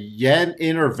yen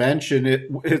intervention.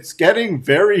 It's getting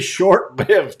very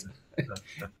short-lived.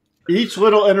 Each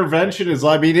little intervention is,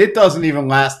 it doesn't even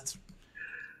last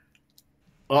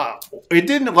Uh, it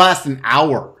didn't last an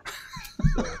hour.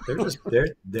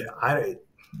 Yeah,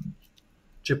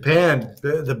 Japan,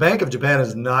 the Bank of Japan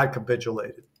has not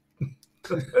capitulated.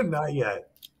 Not yet.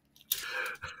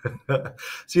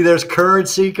 See, there's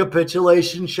currency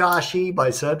capitulation, Shashi, by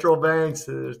central banks.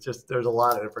 There's a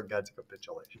lot of different kinds of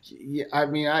capitulation. Yeah, I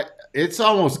mean, it's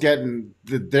almost getting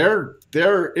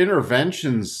their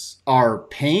interventions are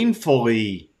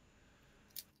painfully,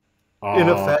 uh,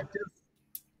 Ineffective.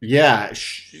 yeah,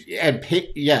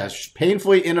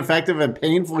 painfully ineffective and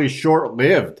painfully short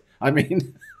lived. I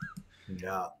mean,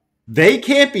 Yeah. they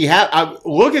can't be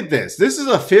look at this. This is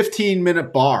a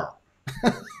 15-minute bar,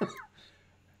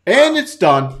 and Wow. it's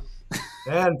done.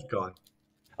 And gone.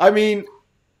 I mean,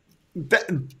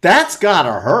 that's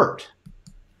gotta hurt.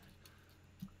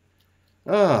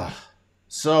 Ugh.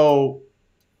 So,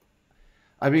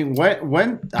 I mean,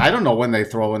 when I don't know when they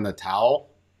throw in the towel.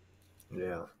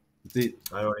 Yeah. The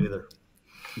I don't either.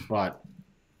 But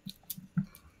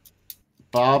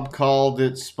Bob called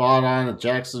it spot on that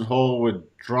Jackson Hole would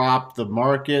drop the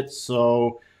market.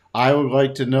 So I would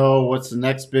like to know what's the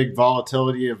next big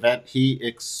volatility event he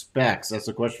expects. That's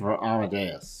a question for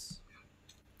Amadeus.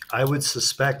 I would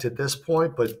suspect at this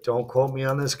point, but don't quote me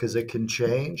on this because it can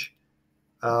change.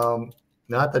 Um,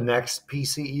 Not the next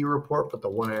PCE report, but the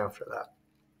one after that.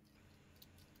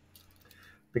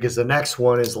 Because the next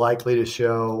one is likely to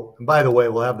show, and by the way,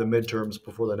 we'll have the midterms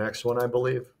before the next one, I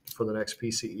believe, for the next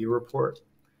PCE report.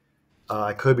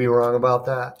 I could be wrong about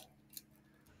that.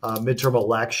 Midterm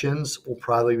elections will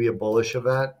probably be a bullish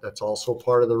event. That's also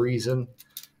part of the reason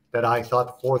that I thought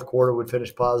the fourth quarter would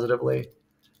finish positively.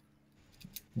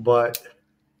 But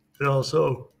it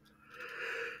also,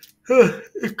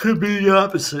 it could be the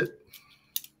opposite.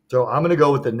 So I'm going to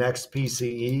go with the next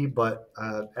PCE, but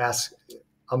ask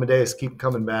Amadeus, keep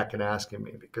coming back and asking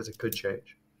me because it could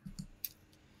change.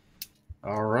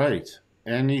 All right.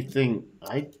 Anything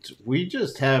we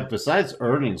just have besides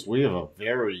earnings, we have a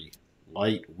very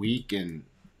light week in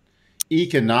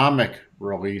economic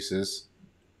releases.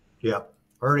 Yep.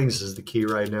 Earnings is the key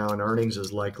right now, and earnings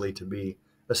is likely to be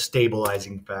a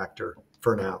stabilizing factor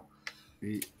for now.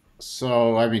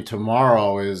 So, I mean,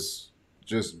 tomorrow is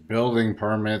just building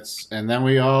permits, and then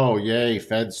yay,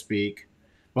 Fed speak.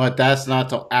 But that's not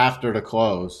till after the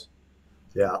close.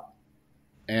 Yeah.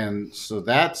 And so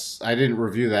I didn't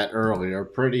review that earlier.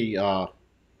 Pretty,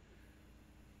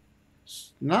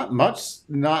 not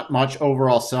much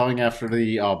overall selling after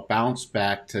the bounce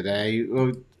back today.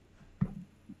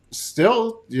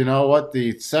 Still, you know what?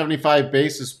 The 75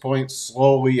 basis points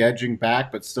slowly edging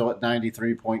back, but still at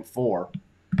 93.4.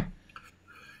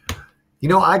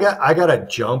 I got a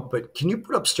jump, but can you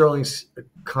put up Sterling's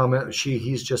comment?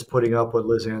 He's just putting up what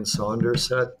Liz Ann Saunders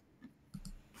said.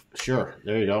 Sure,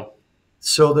 there you go.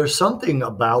 So there's something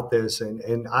about this,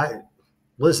 and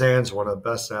Liz Ann's one of the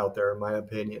best out there in my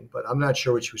opinion, but I'm not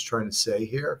sure what she was trying to say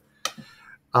here.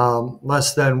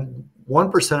 Less than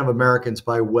 1% of Americans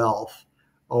by wealth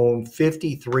own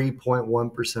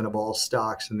 53.1% of all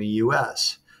stocks in the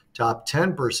U.S. Top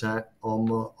 10% own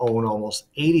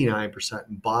almost 89%,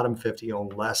 and bottom 50 own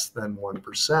less than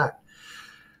 1%.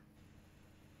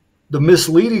 The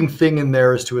misleading thing in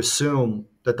there is to assume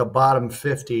that the bottom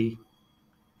 50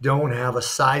 don't have a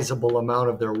sizable amount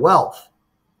of their wealth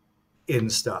in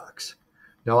stocks.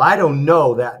 Now, I don't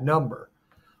know that number,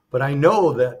 but I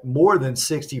know that more than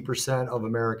 60% of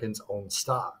Americans own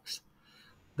stocks.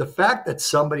 The fact that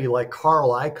somebody like Carl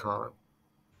Icahn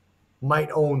might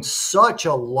own such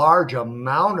a large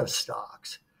amount of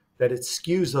stocks that it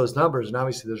skews those numbers. And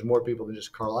obviously, there's more people than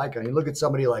just Carl Icahn. You look at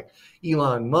somebody like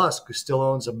Elon Musk, who still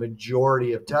owns a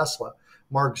majority of Tesla,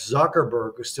 Mark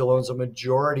Zuckerberg, who still owns a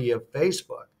majority of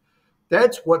Facebook.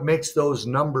 That's what makes those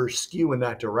numbers skew in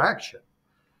that direction.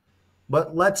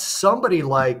 But let's somebody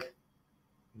like,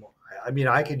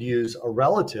 I could use a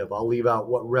relative. I'll leave out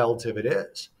what relative it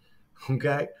is.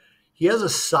 Okay. He has a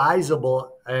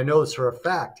sizable, and I know this for a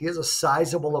fact, he has a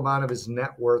sizable amount of his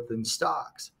net worth in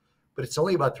stocks, but it's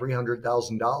only about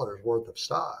 $300,000 worth of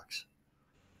stocks.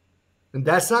 And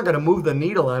that's not going to move the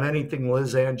needle on anything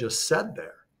Liz Ann just said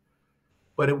there.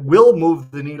 But it will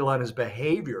move the needle on his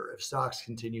behavior if stocks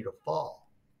continue to fall.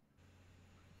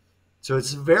 So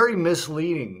it's very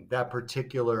misleading, that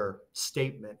particular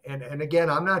statement. And again,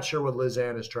 I'm not sure what Liz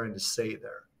Ann is trying to say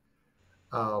there.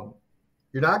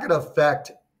 You're not going to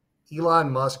affect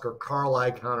Elon Musk or Carl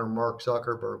Icahn or Mark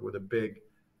Zuckerberg with a big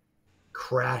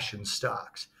crash in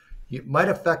stocks. It might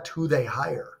affect who they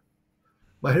hire,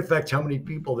 might affect how many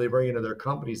people they bring into their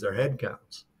companies, their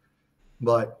headcounts.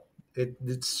 But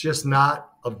it's just not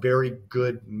a very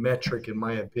good metric, in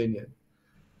my opinion.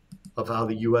 of how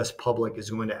the U.S. public is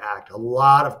going to act. A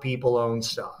lot of people own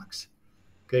stocks.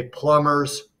 Okay,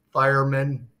 plumbers,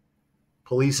 firemen,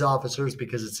 police officers,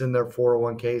 because it's in their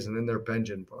 401ks and in their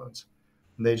pension funds.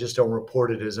 And they just don't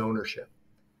report it as ownership.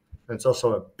 And it's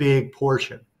also a big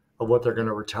portion of what they're going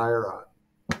to retire on.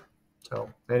 So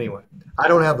anyway, I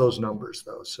don't have those numbers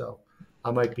though, so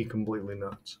I might be completely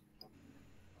nuts.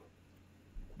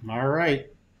 All right.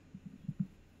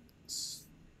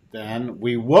 Then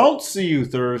we won't see you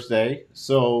Thursday.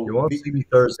 So You won't see me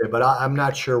Thursday, but I'm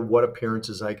not sure what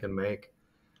appearances I can make.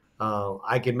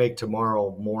 I can make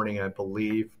tomorrow morning, I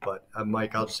believe, but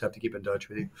Mike, I'll just have to keep in touch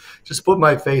with you. Just put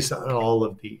my face on all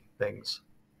of the things.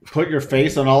 put your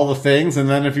face on all the things, and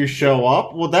then if you show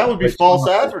up, well, that would be false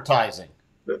advertising.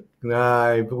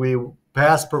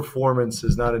 Past performance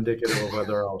is not indicative of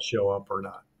whether I'll show up or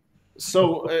not.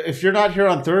 So if you're not here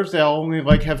on Thursday, I'll only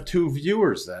have 2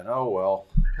 viewers then. Oh, well.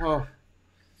 Oh.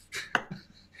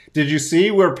 Did you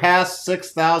see we're past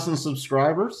 6,000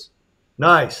 subscribers?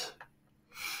 Nice.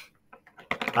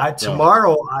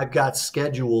 Tomorrow I've got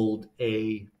scheduled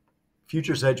a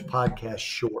Futures Edge podcast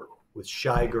short with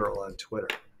Shy Girl on Twitter.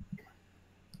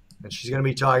 And she's going to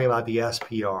be talking about the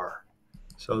SPR.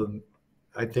 So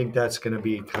I think that's going to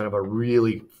be kind of a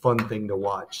really fun thing to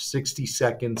watch. 60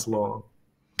 seconds long.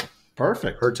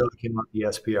 Perfect. Her talking about the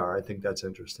SPR. I think that's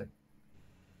interesting.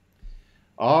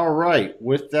 All right.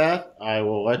 With that, I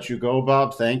will let you go,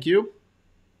 Bob. Thank you.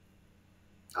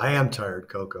 I am tired,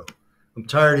 Coco. I'm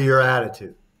tired of your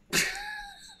attitude.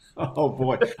 Oh,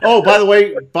 boy. Oh, by the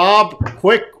way, Bob,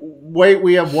 wait,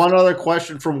 we have one other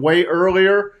question from way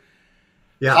earlier.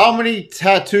 Yeah. How many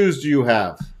tattoos do you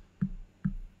have?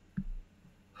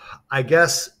 I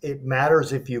guess it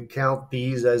matters if you count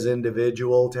these as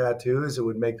individual tattoos. It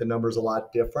would make the numbers a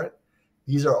lot different.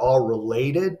 These are all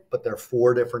related, but they're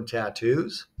 4 different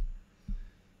tattoos.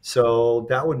 So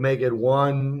that would make it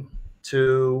 1,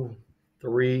 2,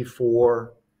 3,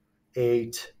 4,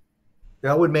 8.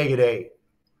 That would make it 8.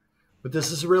 But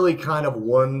this is really kind of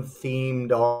one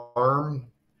themed arm,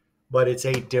 but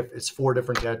it's 4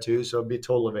 different tattoos, so it'd be a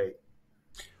total of 8.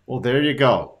 Well, there you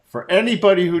go. For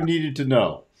anybody who needed to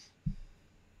know.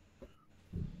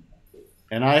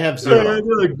 And I have 0.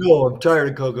 I'm tired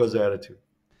of Coco's attitude.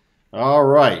 All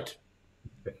right.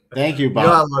 Thank you, Bob.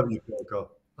 I love you,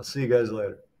 Coco. I'll see you guys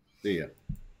later. See ya.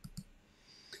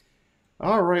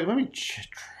 All right, let me check.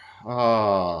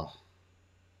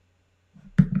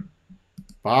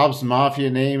 Bob's Mafia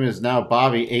name is now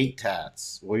Bobby 8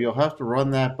 Tats. Well, you'll have to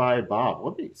run that by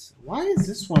Bob. Why is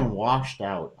this one washed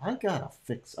out? I gotta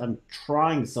fix. I'm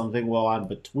trying something while I'm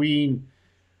between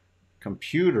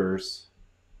computers.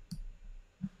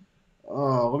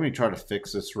 Let me try to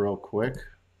fix this real quick.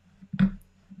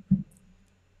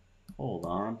 Hold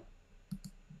on.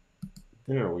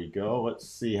 There we go. Let's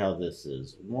see how this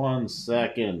is. 1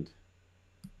 second.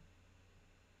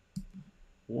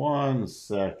 1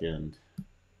 second.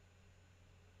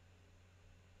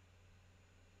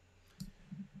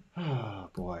 Oh,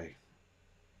 boy.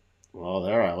 Well,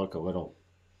 there I look a little.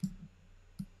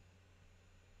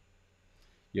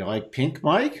 You like pink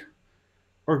Mike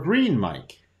or green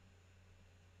Mike?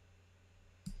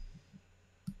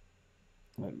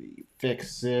 Let me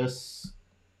fix this.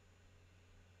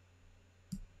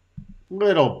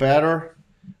 Little better.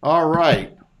 All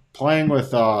right. Playing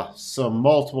with some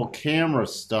multiple camera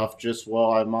stuff just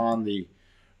while I'm on the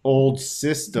old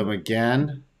system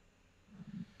again.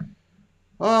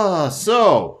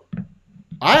 So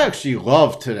I actually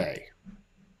love today.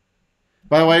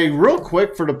 By the way, real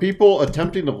quick for the people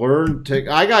attempting to learn,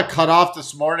 I got cut off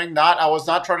this morning. I was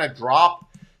not trying to drop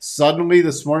suddenly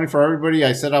this morning for everybody.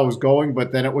 I said I was going,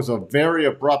 but then it was a very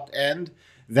abrupt end.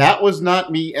 That was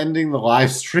not me ending the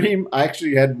live stream. I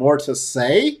actually had more to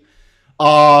say.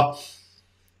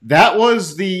 That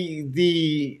was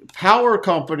the power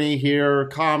company here.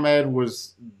 ComEd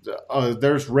was,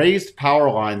 there's raised power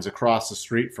lines across the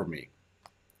street from me.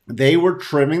 They were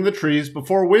trimming the trees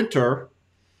before winter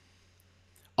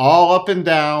all up and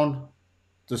down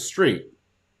the street.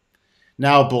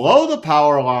 Now below the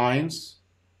power lines,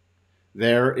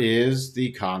 there is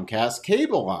the Comcast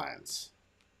cable lines.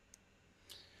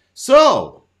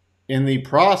 So, in the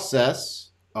process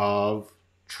of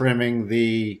trimming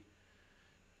the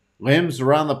limbs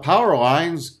around the power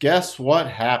lines, guess what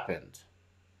happened?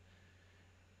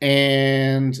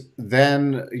 And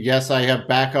then, yes, I have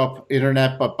backup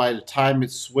internet, but by the time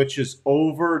it switches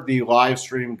over, the live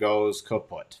stream goes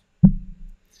kaput.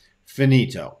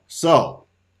 Finito. So,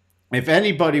 if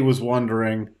anybody was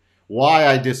wondering why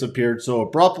I disappeared so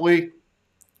abruptly,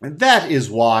 that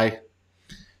is why.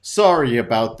 Sorry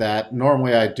about that.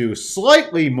 Normally I do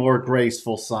slightly more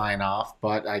graceful sign off,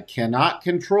 but I cannot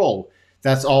control.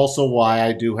 That's also why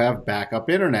I do have backup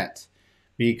internet,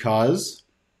 because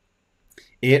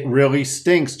it really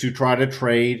stinks to try to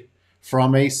trade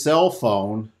from a cell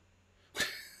phone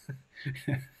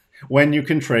when you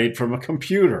can trade from a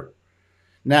computer.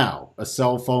 Now, a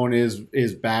cell phone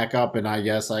is backup, and I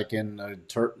guess I can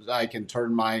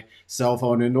turn my cell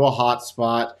phone into a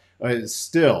hotspot.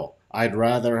 Still, I'd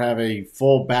rather have a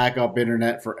full backup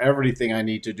internet for everything I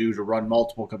need to do to run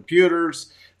multiple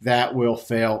computers. That will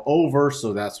fail over,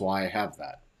 so that's why I have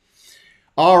that.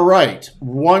 All right,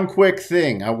 one quick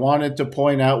thing I wanted to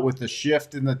point out with the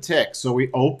shift in the tick. So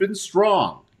we opened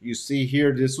strong. You see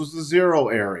here, this was the zero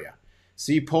area.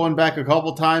 See, pulling back a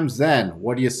couple times, then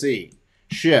what do you see?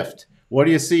 Shift. What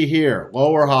do you see here?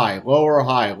 Lower high, lower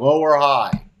high, lower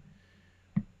high.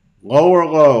 Lower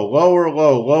low, lower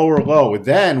low, lower low.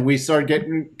 Then we start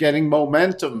getting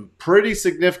momentum, pretty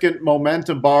significant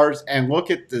momentum bars, and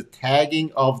look at the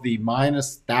tagging of the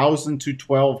minus 1,000 to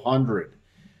 1,200.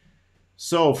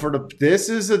 So this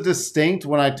is a distinct,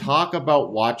 when I talk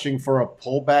about watching for a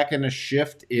pullback and a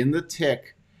shift in the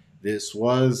tick, this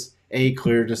was a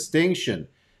clear distinction.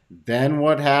 Then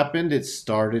what happened? It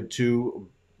started to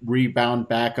rebound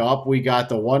back up. We got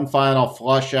the one final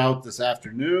flush out this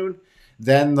afternoon,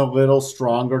 then the little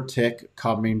stronger tick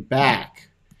coming back.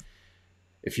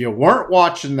 If you weren't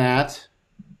watching that,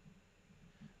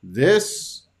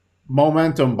 this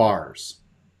momentum bars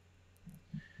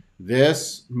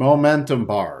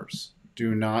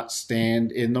do not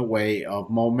stand in the way of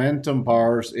momentum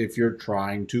bars if you're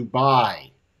trying to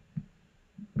buy.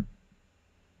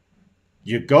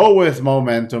 You go with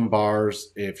momentum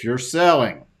bars if you're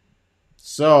selling.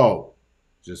 So,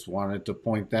 just wanted to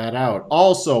point that out.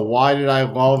 Also, why did I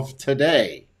love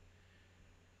today?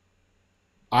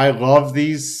 I love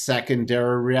these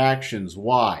secondary reactions.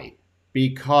 Why?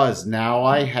 Because now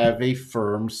I have a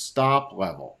firm stop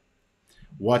level.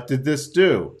 What did this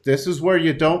do? This is where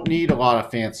you don't need a lot of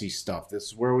fancy stuff. This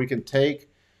is where we can take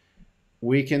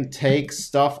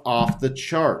stuff off the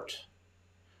chart.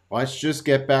 Let's just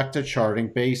get back to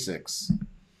charting basics.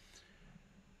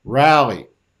 Rally.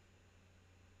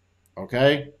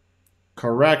 Okay?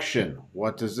 Correction.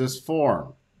 What does this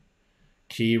form?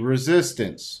 Key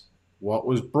resistance. What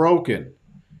was broken?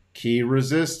 Key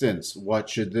resistance. What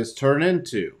should this turn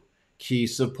into? Key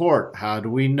support. How do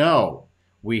we know?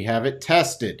 We have it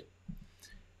tested.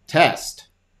 Test.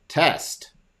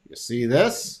 Test. You see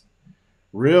this?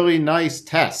 Really nice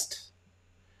test.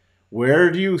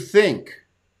 Where do you think,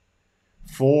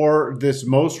 for this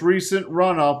most recent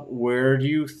run-up, where do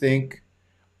you think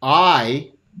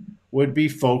I would be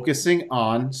focusing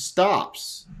on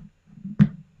stops?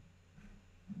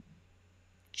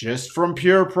 Just from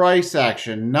pure price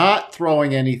action, not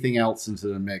throwing anything else into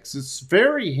the mix. It's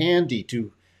very handy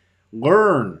to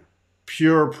learn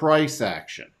pure price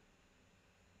action.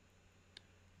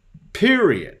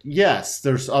 Period. Yes,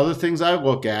 there's other things I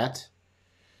look at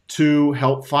to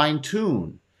help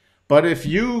fine-tune. But if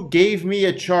you gave me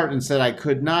a chart and said I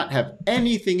could not have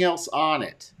anything else on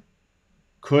it,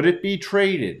 could it be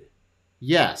traded?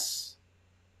 Yes.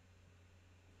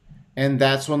 And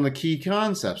that's one of the key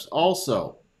concepts.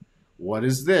 Also, what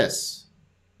is this?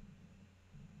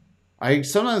 I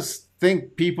sometimes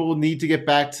think people need to get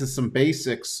back to some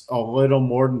basics a little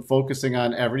more than focusing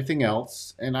on everything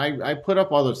else. And I put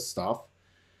up other stuff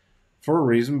for a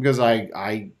reason, because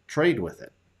I trade with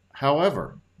it.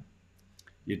 However,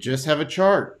 you just have a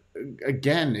chart.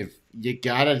 Again, if you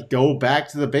got to go back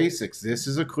to the basics, this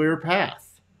is a clear path.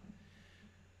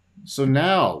 So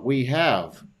now we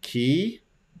have key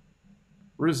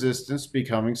resistance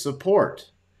becoming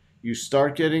support. You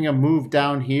start getting a move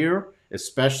down here,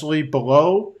 especially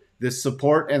below this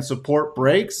support and support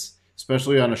breaks,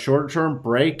 especially on a shorter term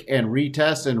break and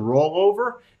retest and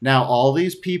rollover. Now, all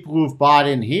these people who've bought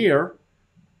in here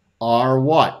are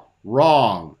what?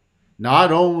 Wrong.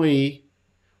 Not only,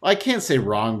 I can't say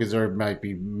wrong because there might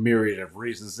be myriad of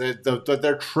reasons, that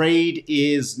their trade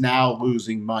is now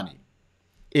losing money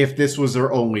if this was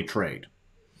their only trade.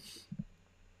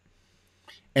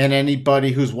 And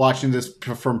anybody who's watching this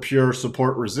from pure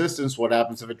support resistance, what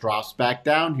happens if it drops back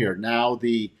down here? Now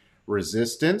the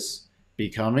resistance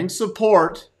becoming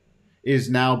support is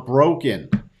now broken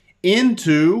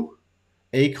into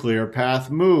a clear path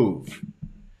move.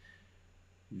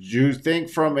 You think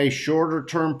from a shorter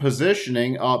term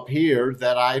positioning up here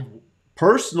that I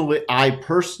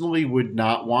personally would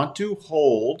not want to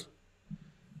hold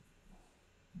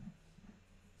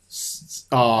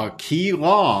key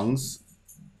longs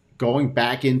going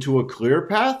back into a clear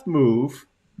path move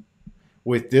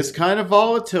with this kind of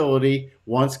volatility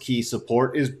once key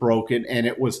support is broken and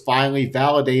it was finally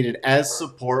validated as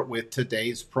support with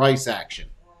today's price action.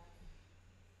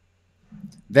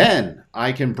 Then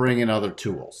I can bring in other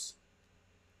tools.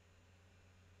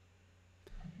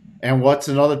 And what's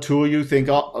another tool you think?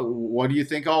 What do you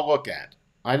think I'll look at?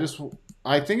 I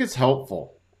think it's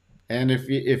helpful. And if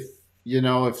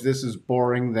this is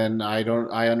boring, then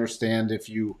I understand if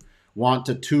you want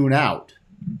to tune out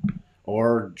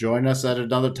or join us at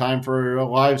another time for a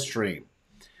live stream.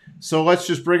 So let's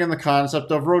just bring in the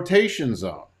concept of rotation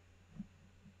zone.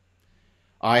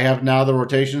 I have now the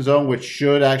rotation zone, which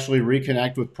should actually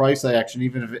reconnect with price action,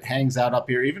 even if it hangs out up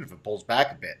here, even if it pulls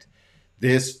back a bit.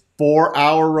 This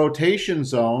 4-hour rotation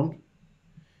zone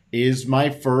is my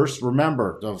first.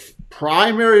 Remember, the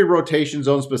primary rotation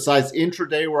zones besides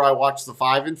intraday where I watch the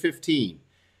 5 and 15.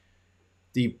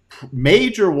 The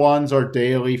major ones are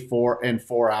daily, 4 and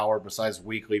 4 hour besides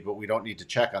weekly, but we don't need to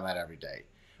check on that every day.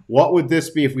 What would this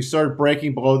be? If we started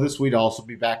breaking below this, we'd also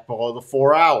be back below the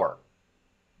 4 hour.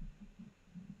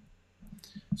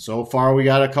 So far, we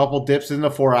got a couple dips in the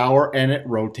 4 hour and it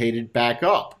rotated back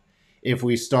up. If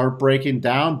we start breaking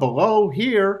down below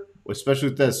here, especially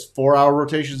with this 4-hour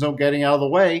rotation zone getting out of the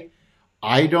way,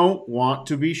 I don't want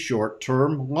to be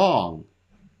short-term long.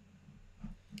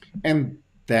 And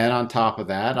then on top of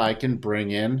that, I can bring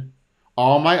in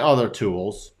all my other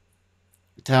tools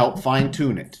to help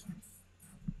fine-tune it.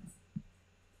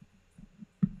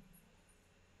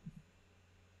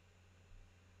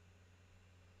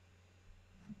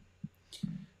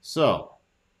 So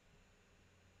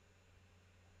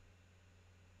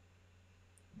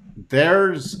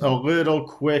there's a little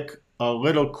quick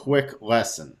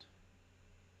lesson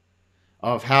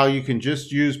of how you can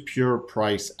just use pure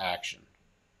price action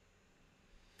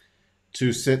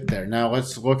to sit there. Now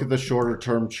let's look at the shorter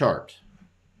term chart.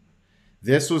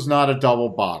 This was not a double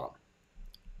bottom.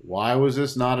 Why was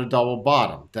this not a double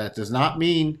bottom? That does not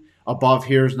mean above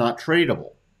here is not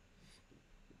tradable.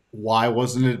 Why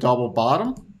wasn't it a double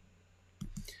bottom?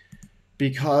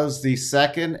 Because the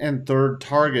second and third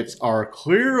targets are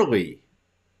clearly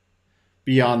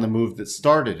beyond the move that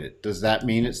started it. Does that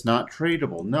mean it's not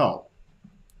tradable? No.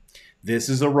 This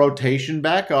is a rotation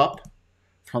back up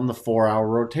from the 4-hour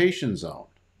rotation zone.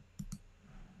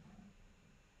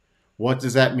 What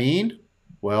does that mean?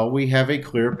 Well, we have a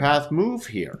clear path move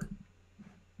here.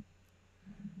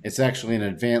 It's actually an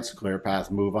advanced clear path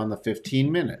move on the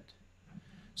 15-minute.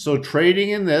 So trading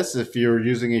in this, if you're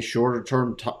using a shorter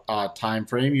term time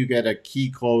frame, you get a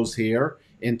key close here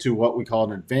into what we call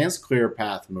an advanced clear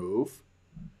path move.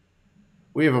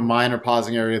 We have a minor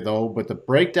pausing area though, but the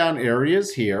breakdown area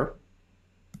is here.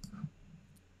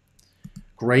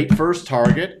 Great first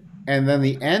target. And then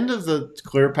the end of the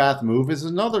clear path move is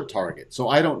another target. So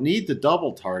I don't need the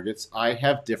double targets. I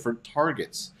have different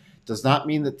targets. Does not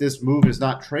mean that this move is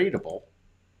not tradable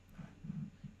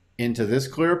into this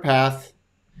clear path.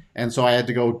 And so I had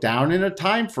to go down in a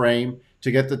time frame to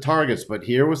get the targets. But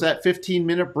here was that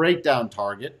 15-minute breakdown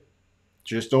target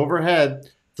just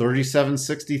overhead,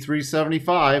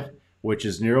 37.6375, which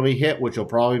is nearly hit, which will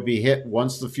probably be hit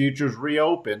once the futures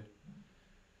reopen.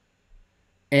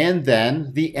 And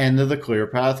then the end of the clear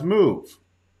path move,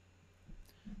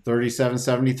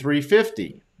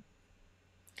 37.7350.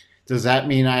 Does that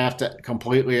mean I have to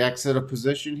completely exit a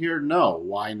position here? No.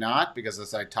 Why not? Because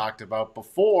as I talked about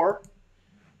before,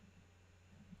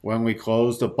 when we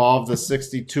closed above the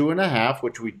 62.5,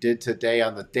 which we did today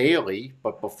on the daily,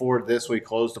 but before this we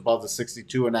closed above the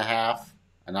 62.5,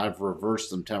 and I've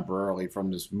reversed them temporarily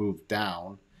from this move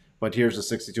down. But here's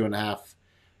the 62.5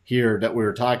 here that we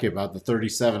were talking about, the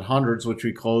 3700s, which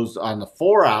we closed on the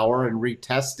 4-hour and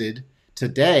retested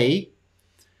today.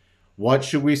 What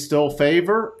should we still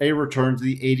favor? A return to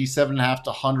the 87.5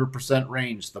 to 100%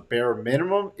 range. The bare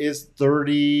minimum is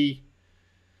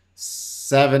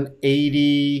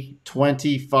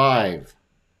 37.8025.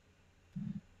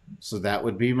 So that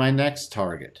would be my next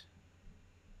target.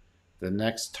 The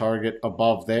next target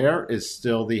above there is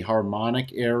still the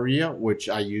harmonic area, which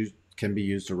can be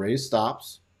used to raise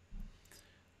stops.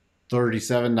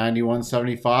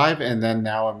 37.9175, and then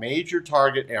now a major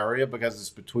target area, because it's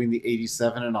between the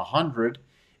 87 and 100,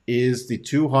 is the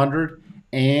 200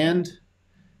 and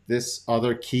this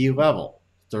other key level,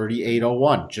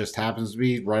 3801. Just happens to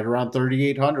be right around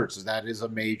 3800, so that is a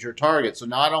major target. So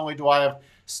not only do I have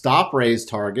stop raise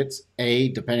targets,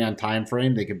 depending on time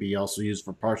frame, they can be also used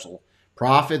for partial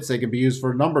profits, they can be used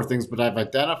for a number of things, but I've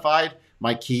identified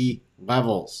my key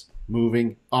levels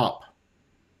moving up.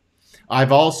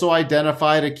 I've also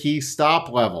identified a key stop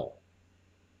level.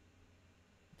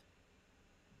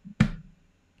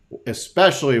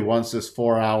 especially once this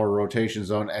 4-hour rotation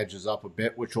zone edges up a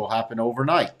bit, which will happen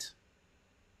overnight.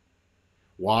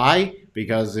 Why?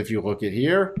 Because if you look at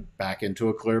here, back into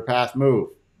a clear path move.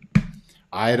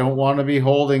 I don't want to be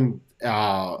holding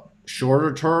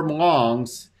shorter term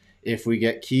longs if we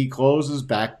get key closes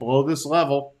back below this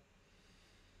level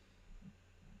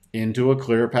into a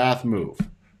clear path move.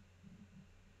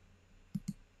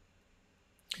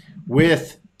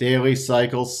 With daily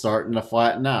cycles starting to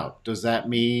flatten out. Does that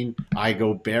mean I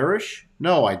go bearish?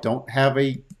 No, I don't have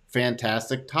a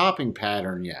fantastic topping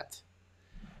pattern yet.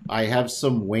 I have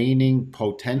some waning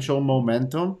potential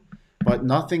momentum, but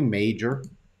nothing major.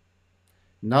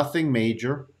 Nothing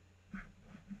major.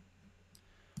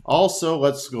 Also,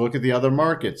 let's look at the other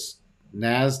markets.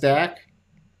 NASDAQ.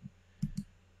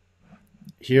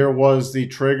 Here was the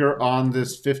trigger on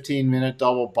this 15-minute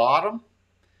double bottom.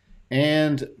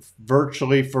 And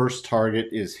virtually first target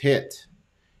is hit.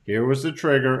 Here was the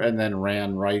trigger and then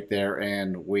ran right there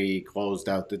and we closed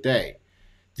out the day.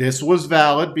 This was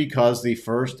valid because the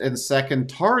first and second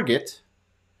target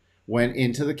went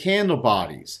into the candle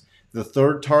bodies. The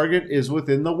third target is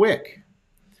within the wick.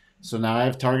 So now I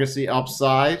have targets the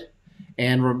upside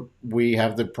and we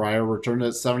have the prior return to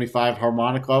the 75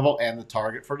 harmonic level and the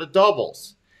target for the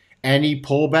doubles. Any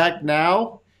pullback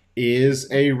now is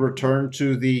a return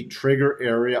to the trigger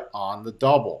area on the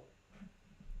double.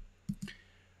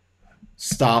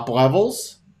 Stop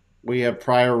levels, we have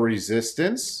prior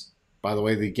resistance. By the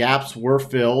way, the gaps were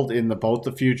filled in both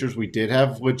the futures. We did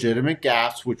have legitimate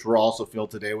gaps, which were also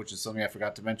filled today, which is something I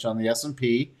forgot to mention on the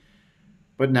S&P.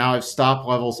 But now I have stop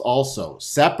levels also.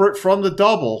 Separate from the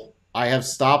double, I have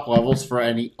stop levels for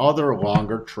any other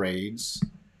longer trades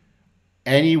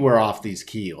anywhere off these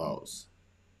key lows.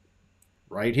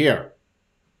 Right here.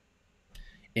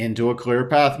 Into a clear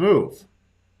path move.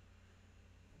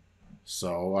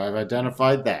 So I've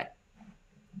identified that.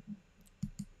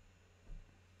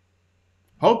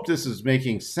 Hope this is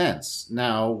making sense.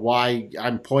 Now, why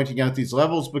I'm pointing out these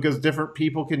levels, because different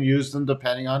people can use them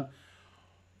depending on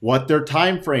what their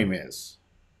time frame is.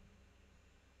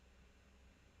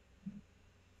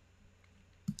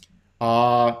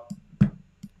 Dow,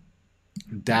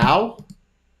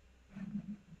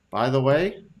 by the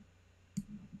way,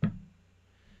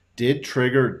 did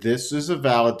trigger. This is a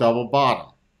valid double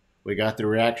bottom. We got the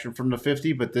reaction from the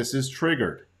 50, but this is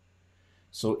triggered.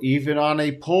 So even on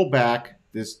a pullback,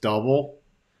 this double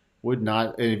would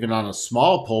not, even on a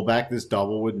small pullback, this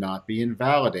double would not be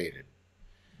invalidated.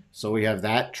 So we have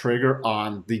that trigger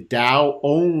on the Dow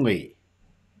only.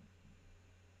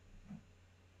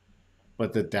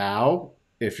 But the Dow,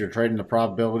 if you're trading the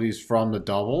probabilities from the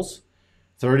doubles,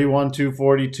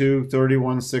 31,242,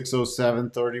 31,607,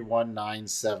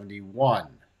 31,971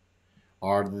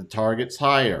 are the targets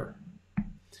higher.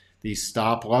 The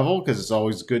stop level, because it's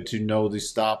always good to know the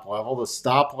stop level. The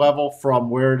stop level from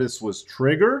where this was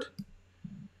triggered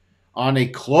on a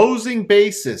closing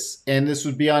basis, and this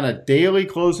would be on a daily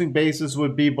closing basis,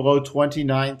 would be below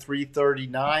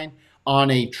 29,339.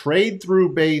 On a trade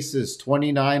through basis,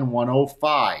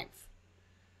 29,105.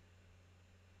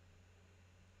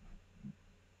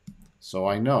 So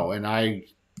I know, and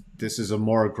this is a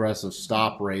more aggressive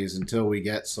stop raise until we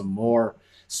get some more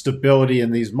stability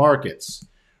in these markets.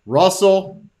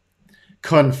 Russell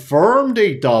confirmed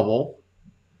a double,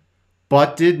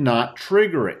 but did not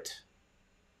trigger it.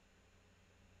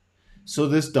 So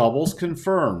this double's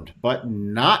confirmed, but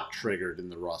not triggered in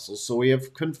the Russell. So we have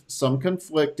some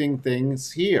conflicting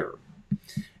things here,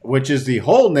 which is the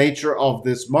whole nature of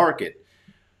this market.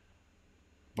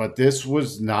 But this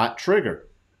was not triggered,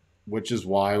 which is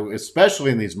why,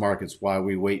 especially in these markets, why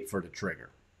we wait for the trigger.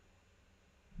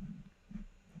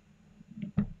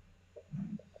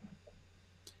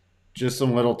 Just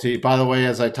some little tea. By the way,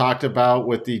 as I talked about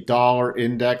with the dollar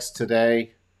index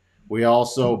today, we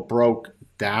also broke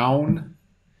down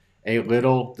a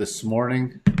little this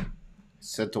morning.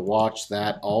 Said to watch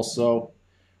that also,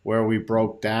 where we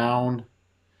broke down.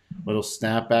 Little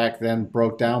snapback, then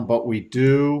broke down. But we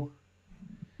do.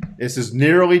 This is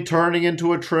nearly turning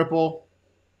into a triple.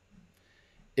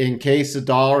 In case the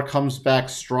dollar comes back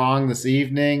strong this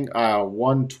evening,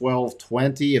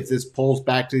 112.20. If this pulls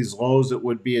back to these lows, it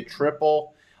would be a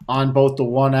triple. On both the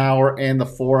 1 hour and the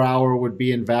 4 hour would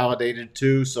be invalidated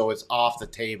too, so it's off the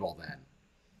table then.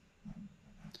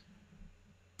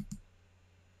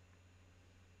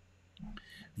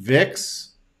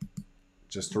 VIX,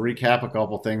 just to recap a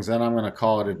couple things, then I'm going to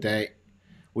call it a day.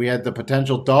 We had the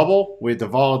potential double, we had the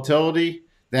volatility,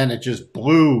 then it just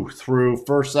blew through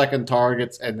first, second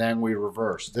targets, and then we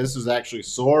reversed. This is actually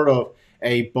sort of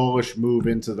a bullish move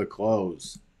into the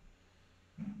close.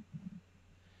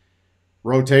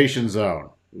 Rotation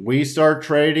zone. We start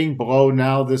trading below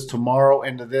now this tomorrow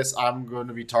into this. I'm going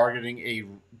to be targeting a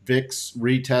VIX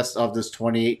retest of this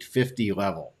 2850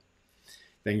 level.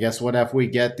 Then guess what? If we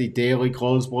get the daily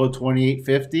close below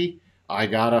 2850, I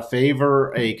gotta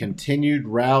favor a continued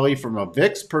rally from a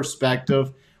VIX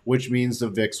perspective, which means the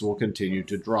VIX will continue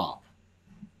to drop.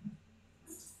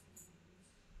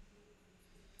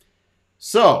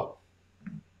 So,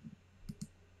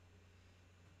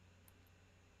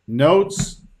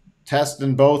 notes, test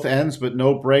in both ends, but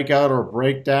no breakout or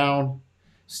breakdown.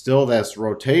 Still, that's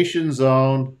rotation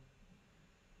zone.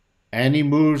 Any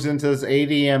moves into this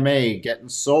ADMA getting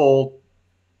sold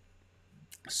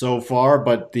so far,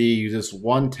 but this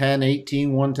 110.18,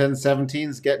 110.17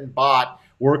 is getting bought.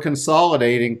 We're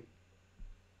consolidating.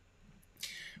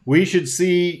 We should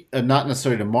see, not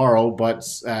necessarily tomorrow, but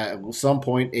at some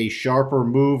point, a sharper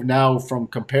move now from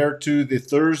compared to the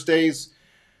Thursday's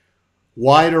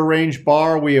wider range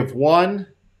bar. We have 1,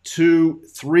 2,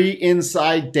 3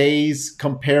 inside days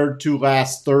compared to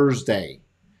last Thursday.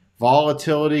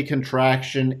 Volatility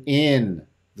contraction in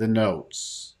the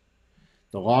notes.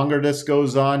 The longer this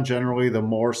goes on, generally the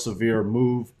more severe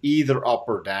move, either up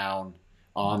or down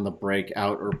on the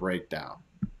breakout or breakdown.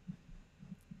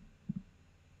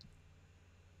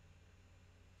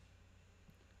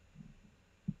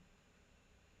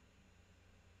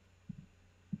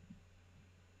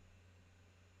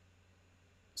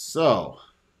 So,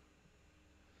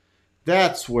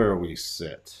 that's where we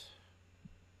sit.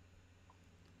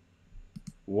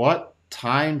 What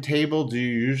timetable do you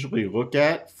usually look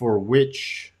at for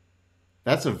which?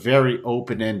 That's a very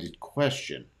open-ended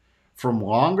question. From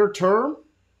longer term,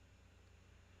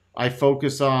 I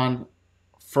focus on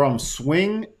from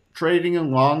swing trading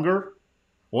and longer.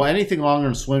 Well, anything longer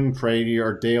than swing trading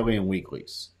are daily and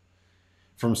weeklies.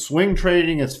 From swing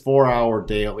trading, it's 4-hour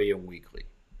daily and weekly.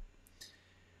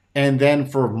 And then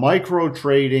for micro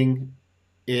trading,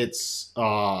 it's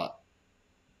I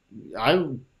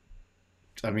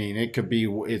mean,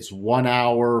 it's 1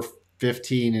 hour,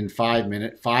 15 and 5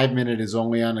 minute. 5 minute is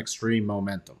only on extreme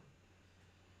momentum.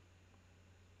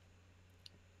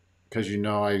 Because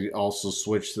I also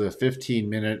switch to the 15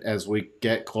 minute as we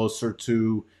get closer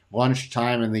to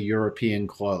lunchtime and the European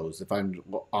close if I'm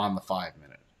on the 5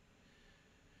 minute.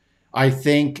 I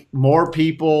think more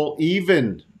people,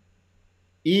 even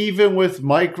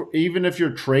if you're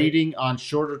trading on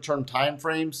shorter term time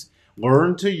frames,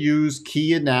 learn to use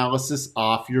key analysis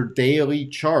off your daily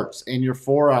charts and your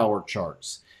 4-hour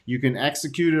charts. You can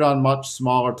execute it on much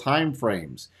smaller time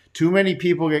frames. Too many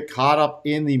people get caught up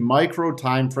in the micro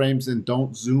time frames and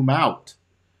don't zoom out.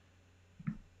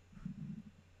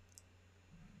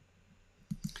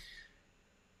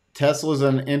 Tesla's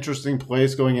an interesting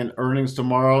place going in earnings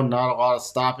tomorrow. Not a lot of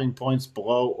stopping points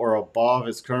below or above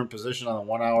its current position on the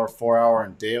 1 hour, 4-hour,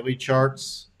 and daily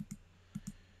charts.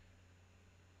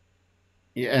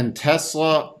 And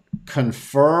Tesla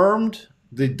confirmed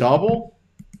the double,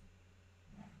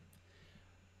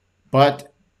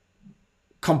 but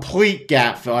complete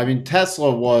gap fill. I mean,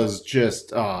 Tesla was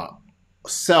just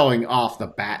selling off the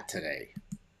bat today.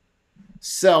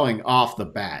 Selling off the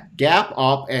bat. Gap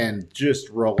up and just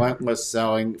relentless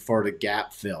selling for the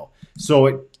gap fill. So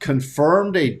it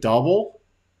confirmed a double,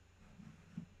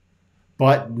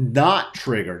 but not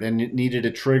triggered. And it needed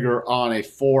a trigger on a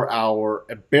 4-hour,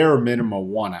 a bare minimum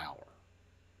 1 hour.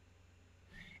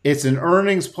 It's an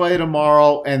earnings play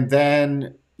tomorrow, and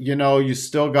then, you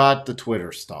still got the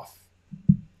Twitter stuff.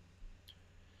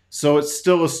 So it's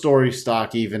still a story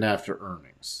stock even after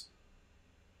earnings.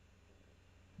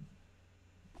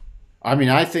 I mean,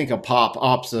 I think a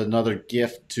pop-up's another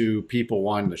gift to people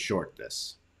wanting to short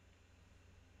this.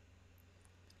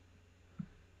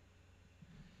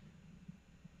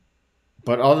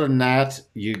 But other than that,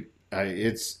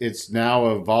 it's now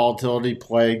a volatility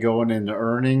play going into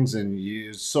earnings, and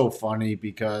it's so funny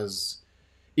because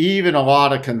even a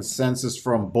lot of consensus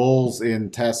from bulls in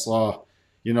Tesla,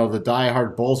 the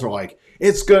diehard bulls are like,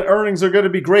 it's good. Earnings are going to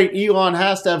be great. Elon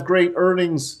has to have great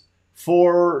earnings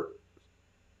for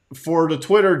the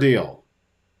Twitter deal.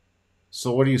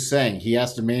 So what are you saying? He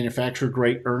has to manufacture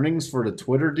great earnings for the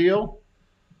Twitter deal?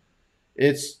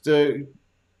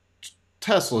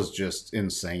 Tesla's just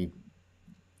insane.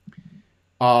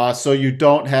 So you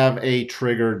don't have a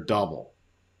triggered double,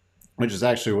 which is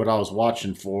actually what I was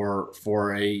watching for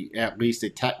at least a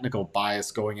technical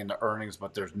bias going into earnings,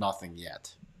 but there's nothing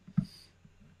yet.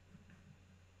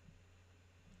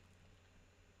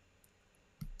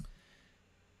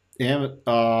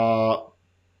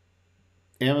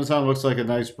 Amazon looks like a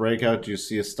nice breakout. Do you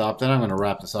see a stop? Then I'm going to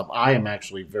wrap this up. I am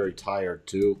actually very tired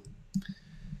too.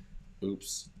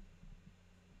 Oops.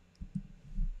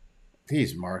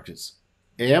 these markets.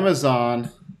 Amazon,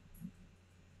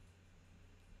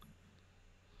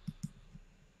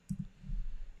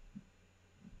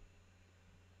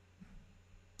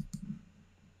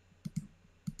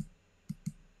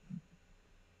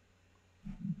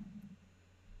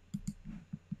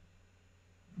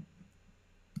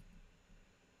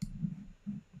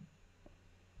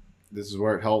 this is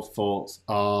where it helpful.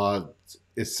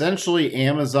 Essentially,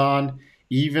 Amazon,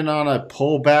 even on a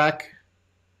pullback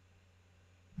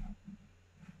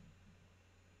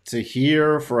to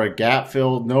here for a gap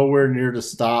fill, nowhere near to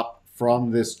stop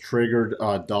from this triggered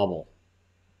double.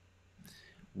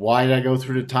 Why did I go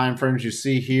through the time frames you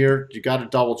see here? You got to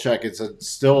double check. It's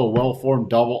still a well-formed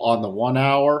double on the 1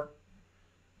 hour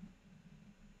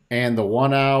and the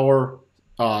 1 hour,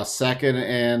 second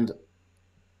and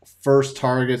first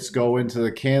targets go into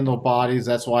the candle bodies.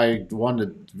 That's why I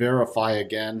wanted to verify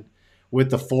again.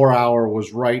 With the 4 hour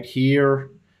was right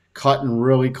here, cutting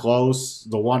really close.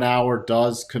 The 1 hour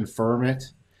does confirm it.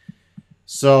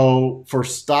 So for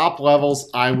stop levels,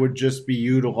 I would just be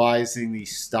utilizing the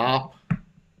stop.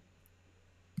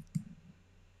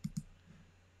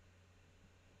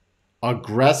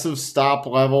 Aggressive stop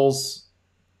levels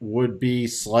would be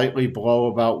slightly below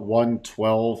about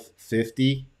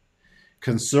 112.50.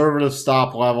 Conservative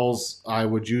stop levels, I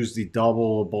would use the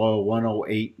double below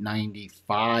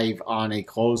 108.95 on a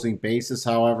closing basis.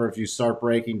 However, if you start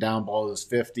breaking down below this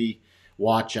 50,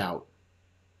 watch out.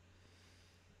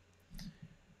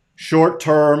 Short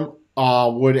term,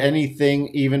 would anything,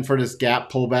 even for this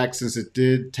gap pullback, since it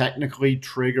did technically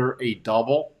trigger a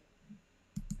double,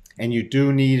 and you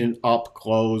do need an up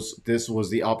close. This was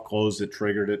the up close that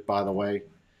triggered it, by the way.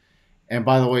 And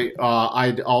by the way,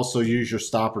 I'd also use your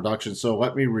stop reduction. So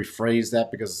let me rephrase that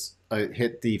because I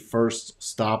hit the first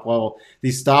stop level.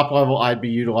 The stop level I'd be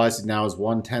utilizing now is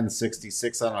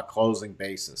 110.66 on a closing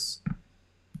basis.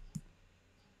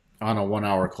 On a 1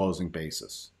 hour closing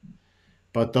basis.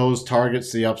 But those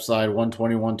targets, the upside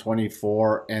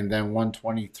 121.24 and then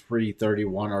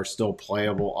 123.31 are still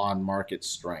playable on market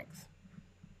strength.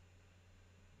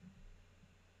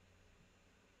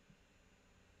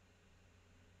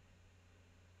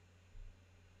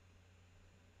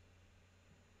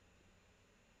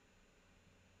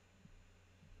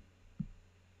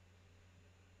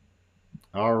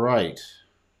 All right.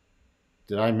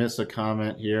 Did I miss a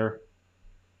comment here?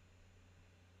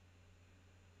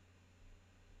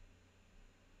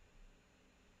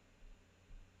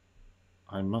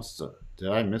 I must have. Did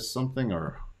I miss something,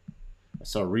 or I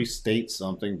saw restate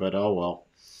something, but oh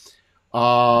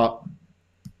well.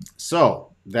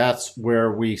 So that's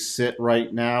where we sit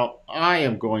right now. I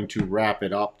am going to wrap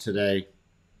it up today.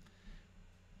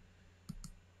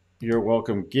 You're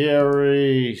welcome,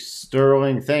 Gary,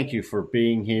 Sterling. Thank you for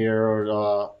being here.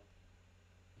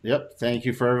 Yep, thank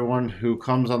you for everyone who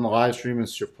comes on the live stream and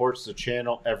supports the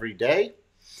channel every day.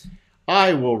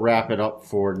 I will wrap it up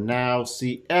for now.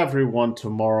 See everyone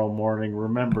tomorrow morning.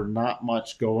 Remember, not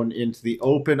much going into the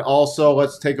open. Also,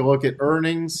 let's take a look at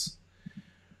earnings.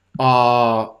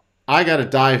 I got to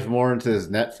dive more into this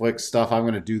Netflix stuff. I'm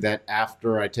going to do that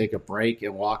after I take a break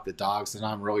and walk the dogs. And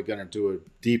I'm really going to do a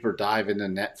deeper dive into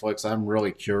Netflix. I'm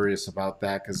really curious about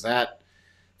that because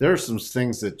there are some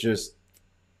things that just,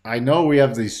 I know we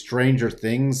have the Stranger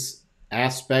Things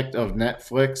aspect of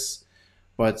Netflix,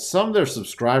 but some of their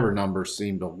subscriber numbers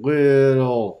seemed a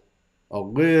little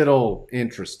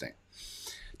interesting.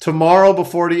 Tomorrow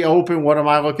before the open, what am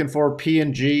I looking for?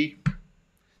 P&G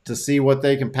to see what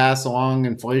they can pass along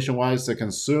inflation-wise to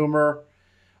consumer.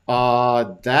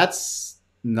 That's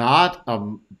not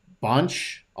a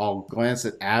bunch. I'll glance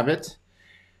at Abbott.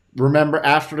 Remember,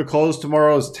 after the close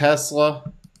tomorrow is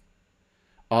Tesla.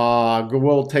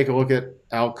 We'll take a look at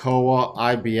Alcoa,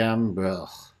 IBM. Ugh.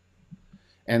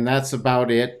 And that's about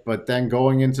it. But then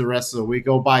going into the rest of the week,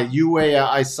 by UA,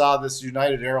 I saw this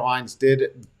United Airlines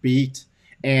did beat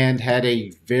and had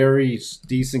a very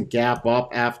decent gap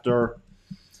up after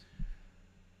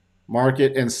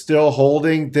market and still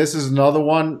holding. This is another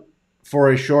one for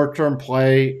a short-term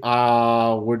play,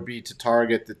 would be to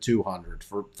target the 200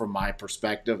 from my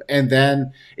perspective, and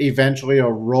then eventually a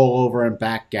rollover and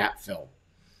back gap fill.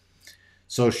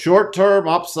 So short-term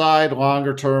upside,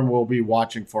 longer term, we'll be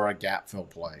watching for a gap fill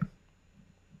play.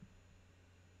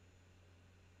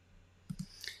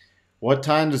 What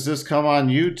time does this come on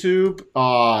YouTube?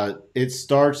 It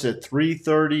starts at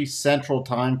 3:30 Central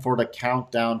Time for the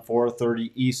countdown,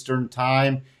 4:30 Eastern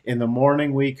Time. In the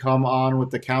morning, we come on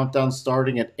with the countdown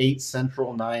starting at 8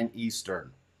 Central, 9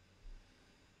 Eastern.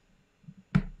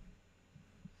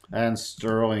 And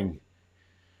Sterling,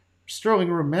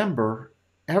 remember,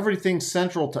 Everything's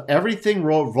central to everything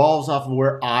revolves off of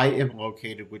where I am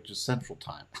located, which is Central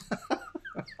Time.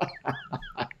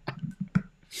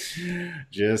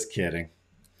 Just kidding.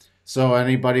 So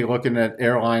anybody looking at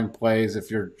airline plays,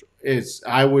 if you're it's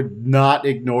I would not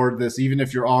ignore this. Even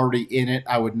if you're already in it,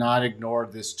 I would not ignore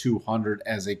this 200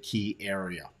 as a key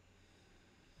area.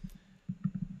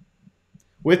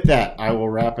 With that, I will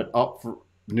wrap it up. For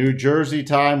New Jersey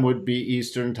time would be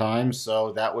Eastern time,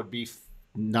 so that would be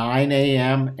 9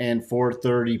 a.m. and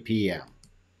 4:30 p.m.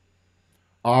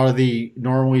 are the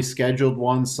normally scheduled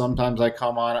ones. Sometimes I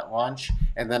come on at lunch,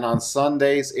 and then on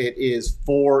Sundays it is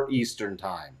 4 Eastern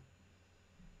time.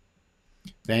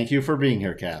 Thank you for being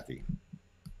here, Kathy.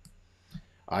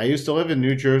 I used to live in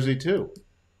New Jersey too,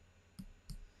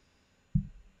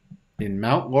 in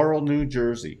Mount Laurel, New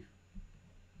Jersey.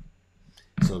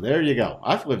 So there you go.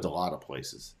 I've lived a lot of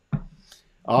places.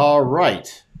 All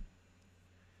right.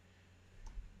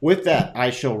 With that,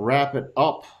 I shall wrap it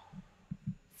up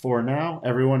for now.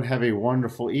 Everyone have a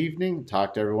wonderful evening.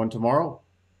 Talk to everyone tomorrow.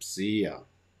 See ya.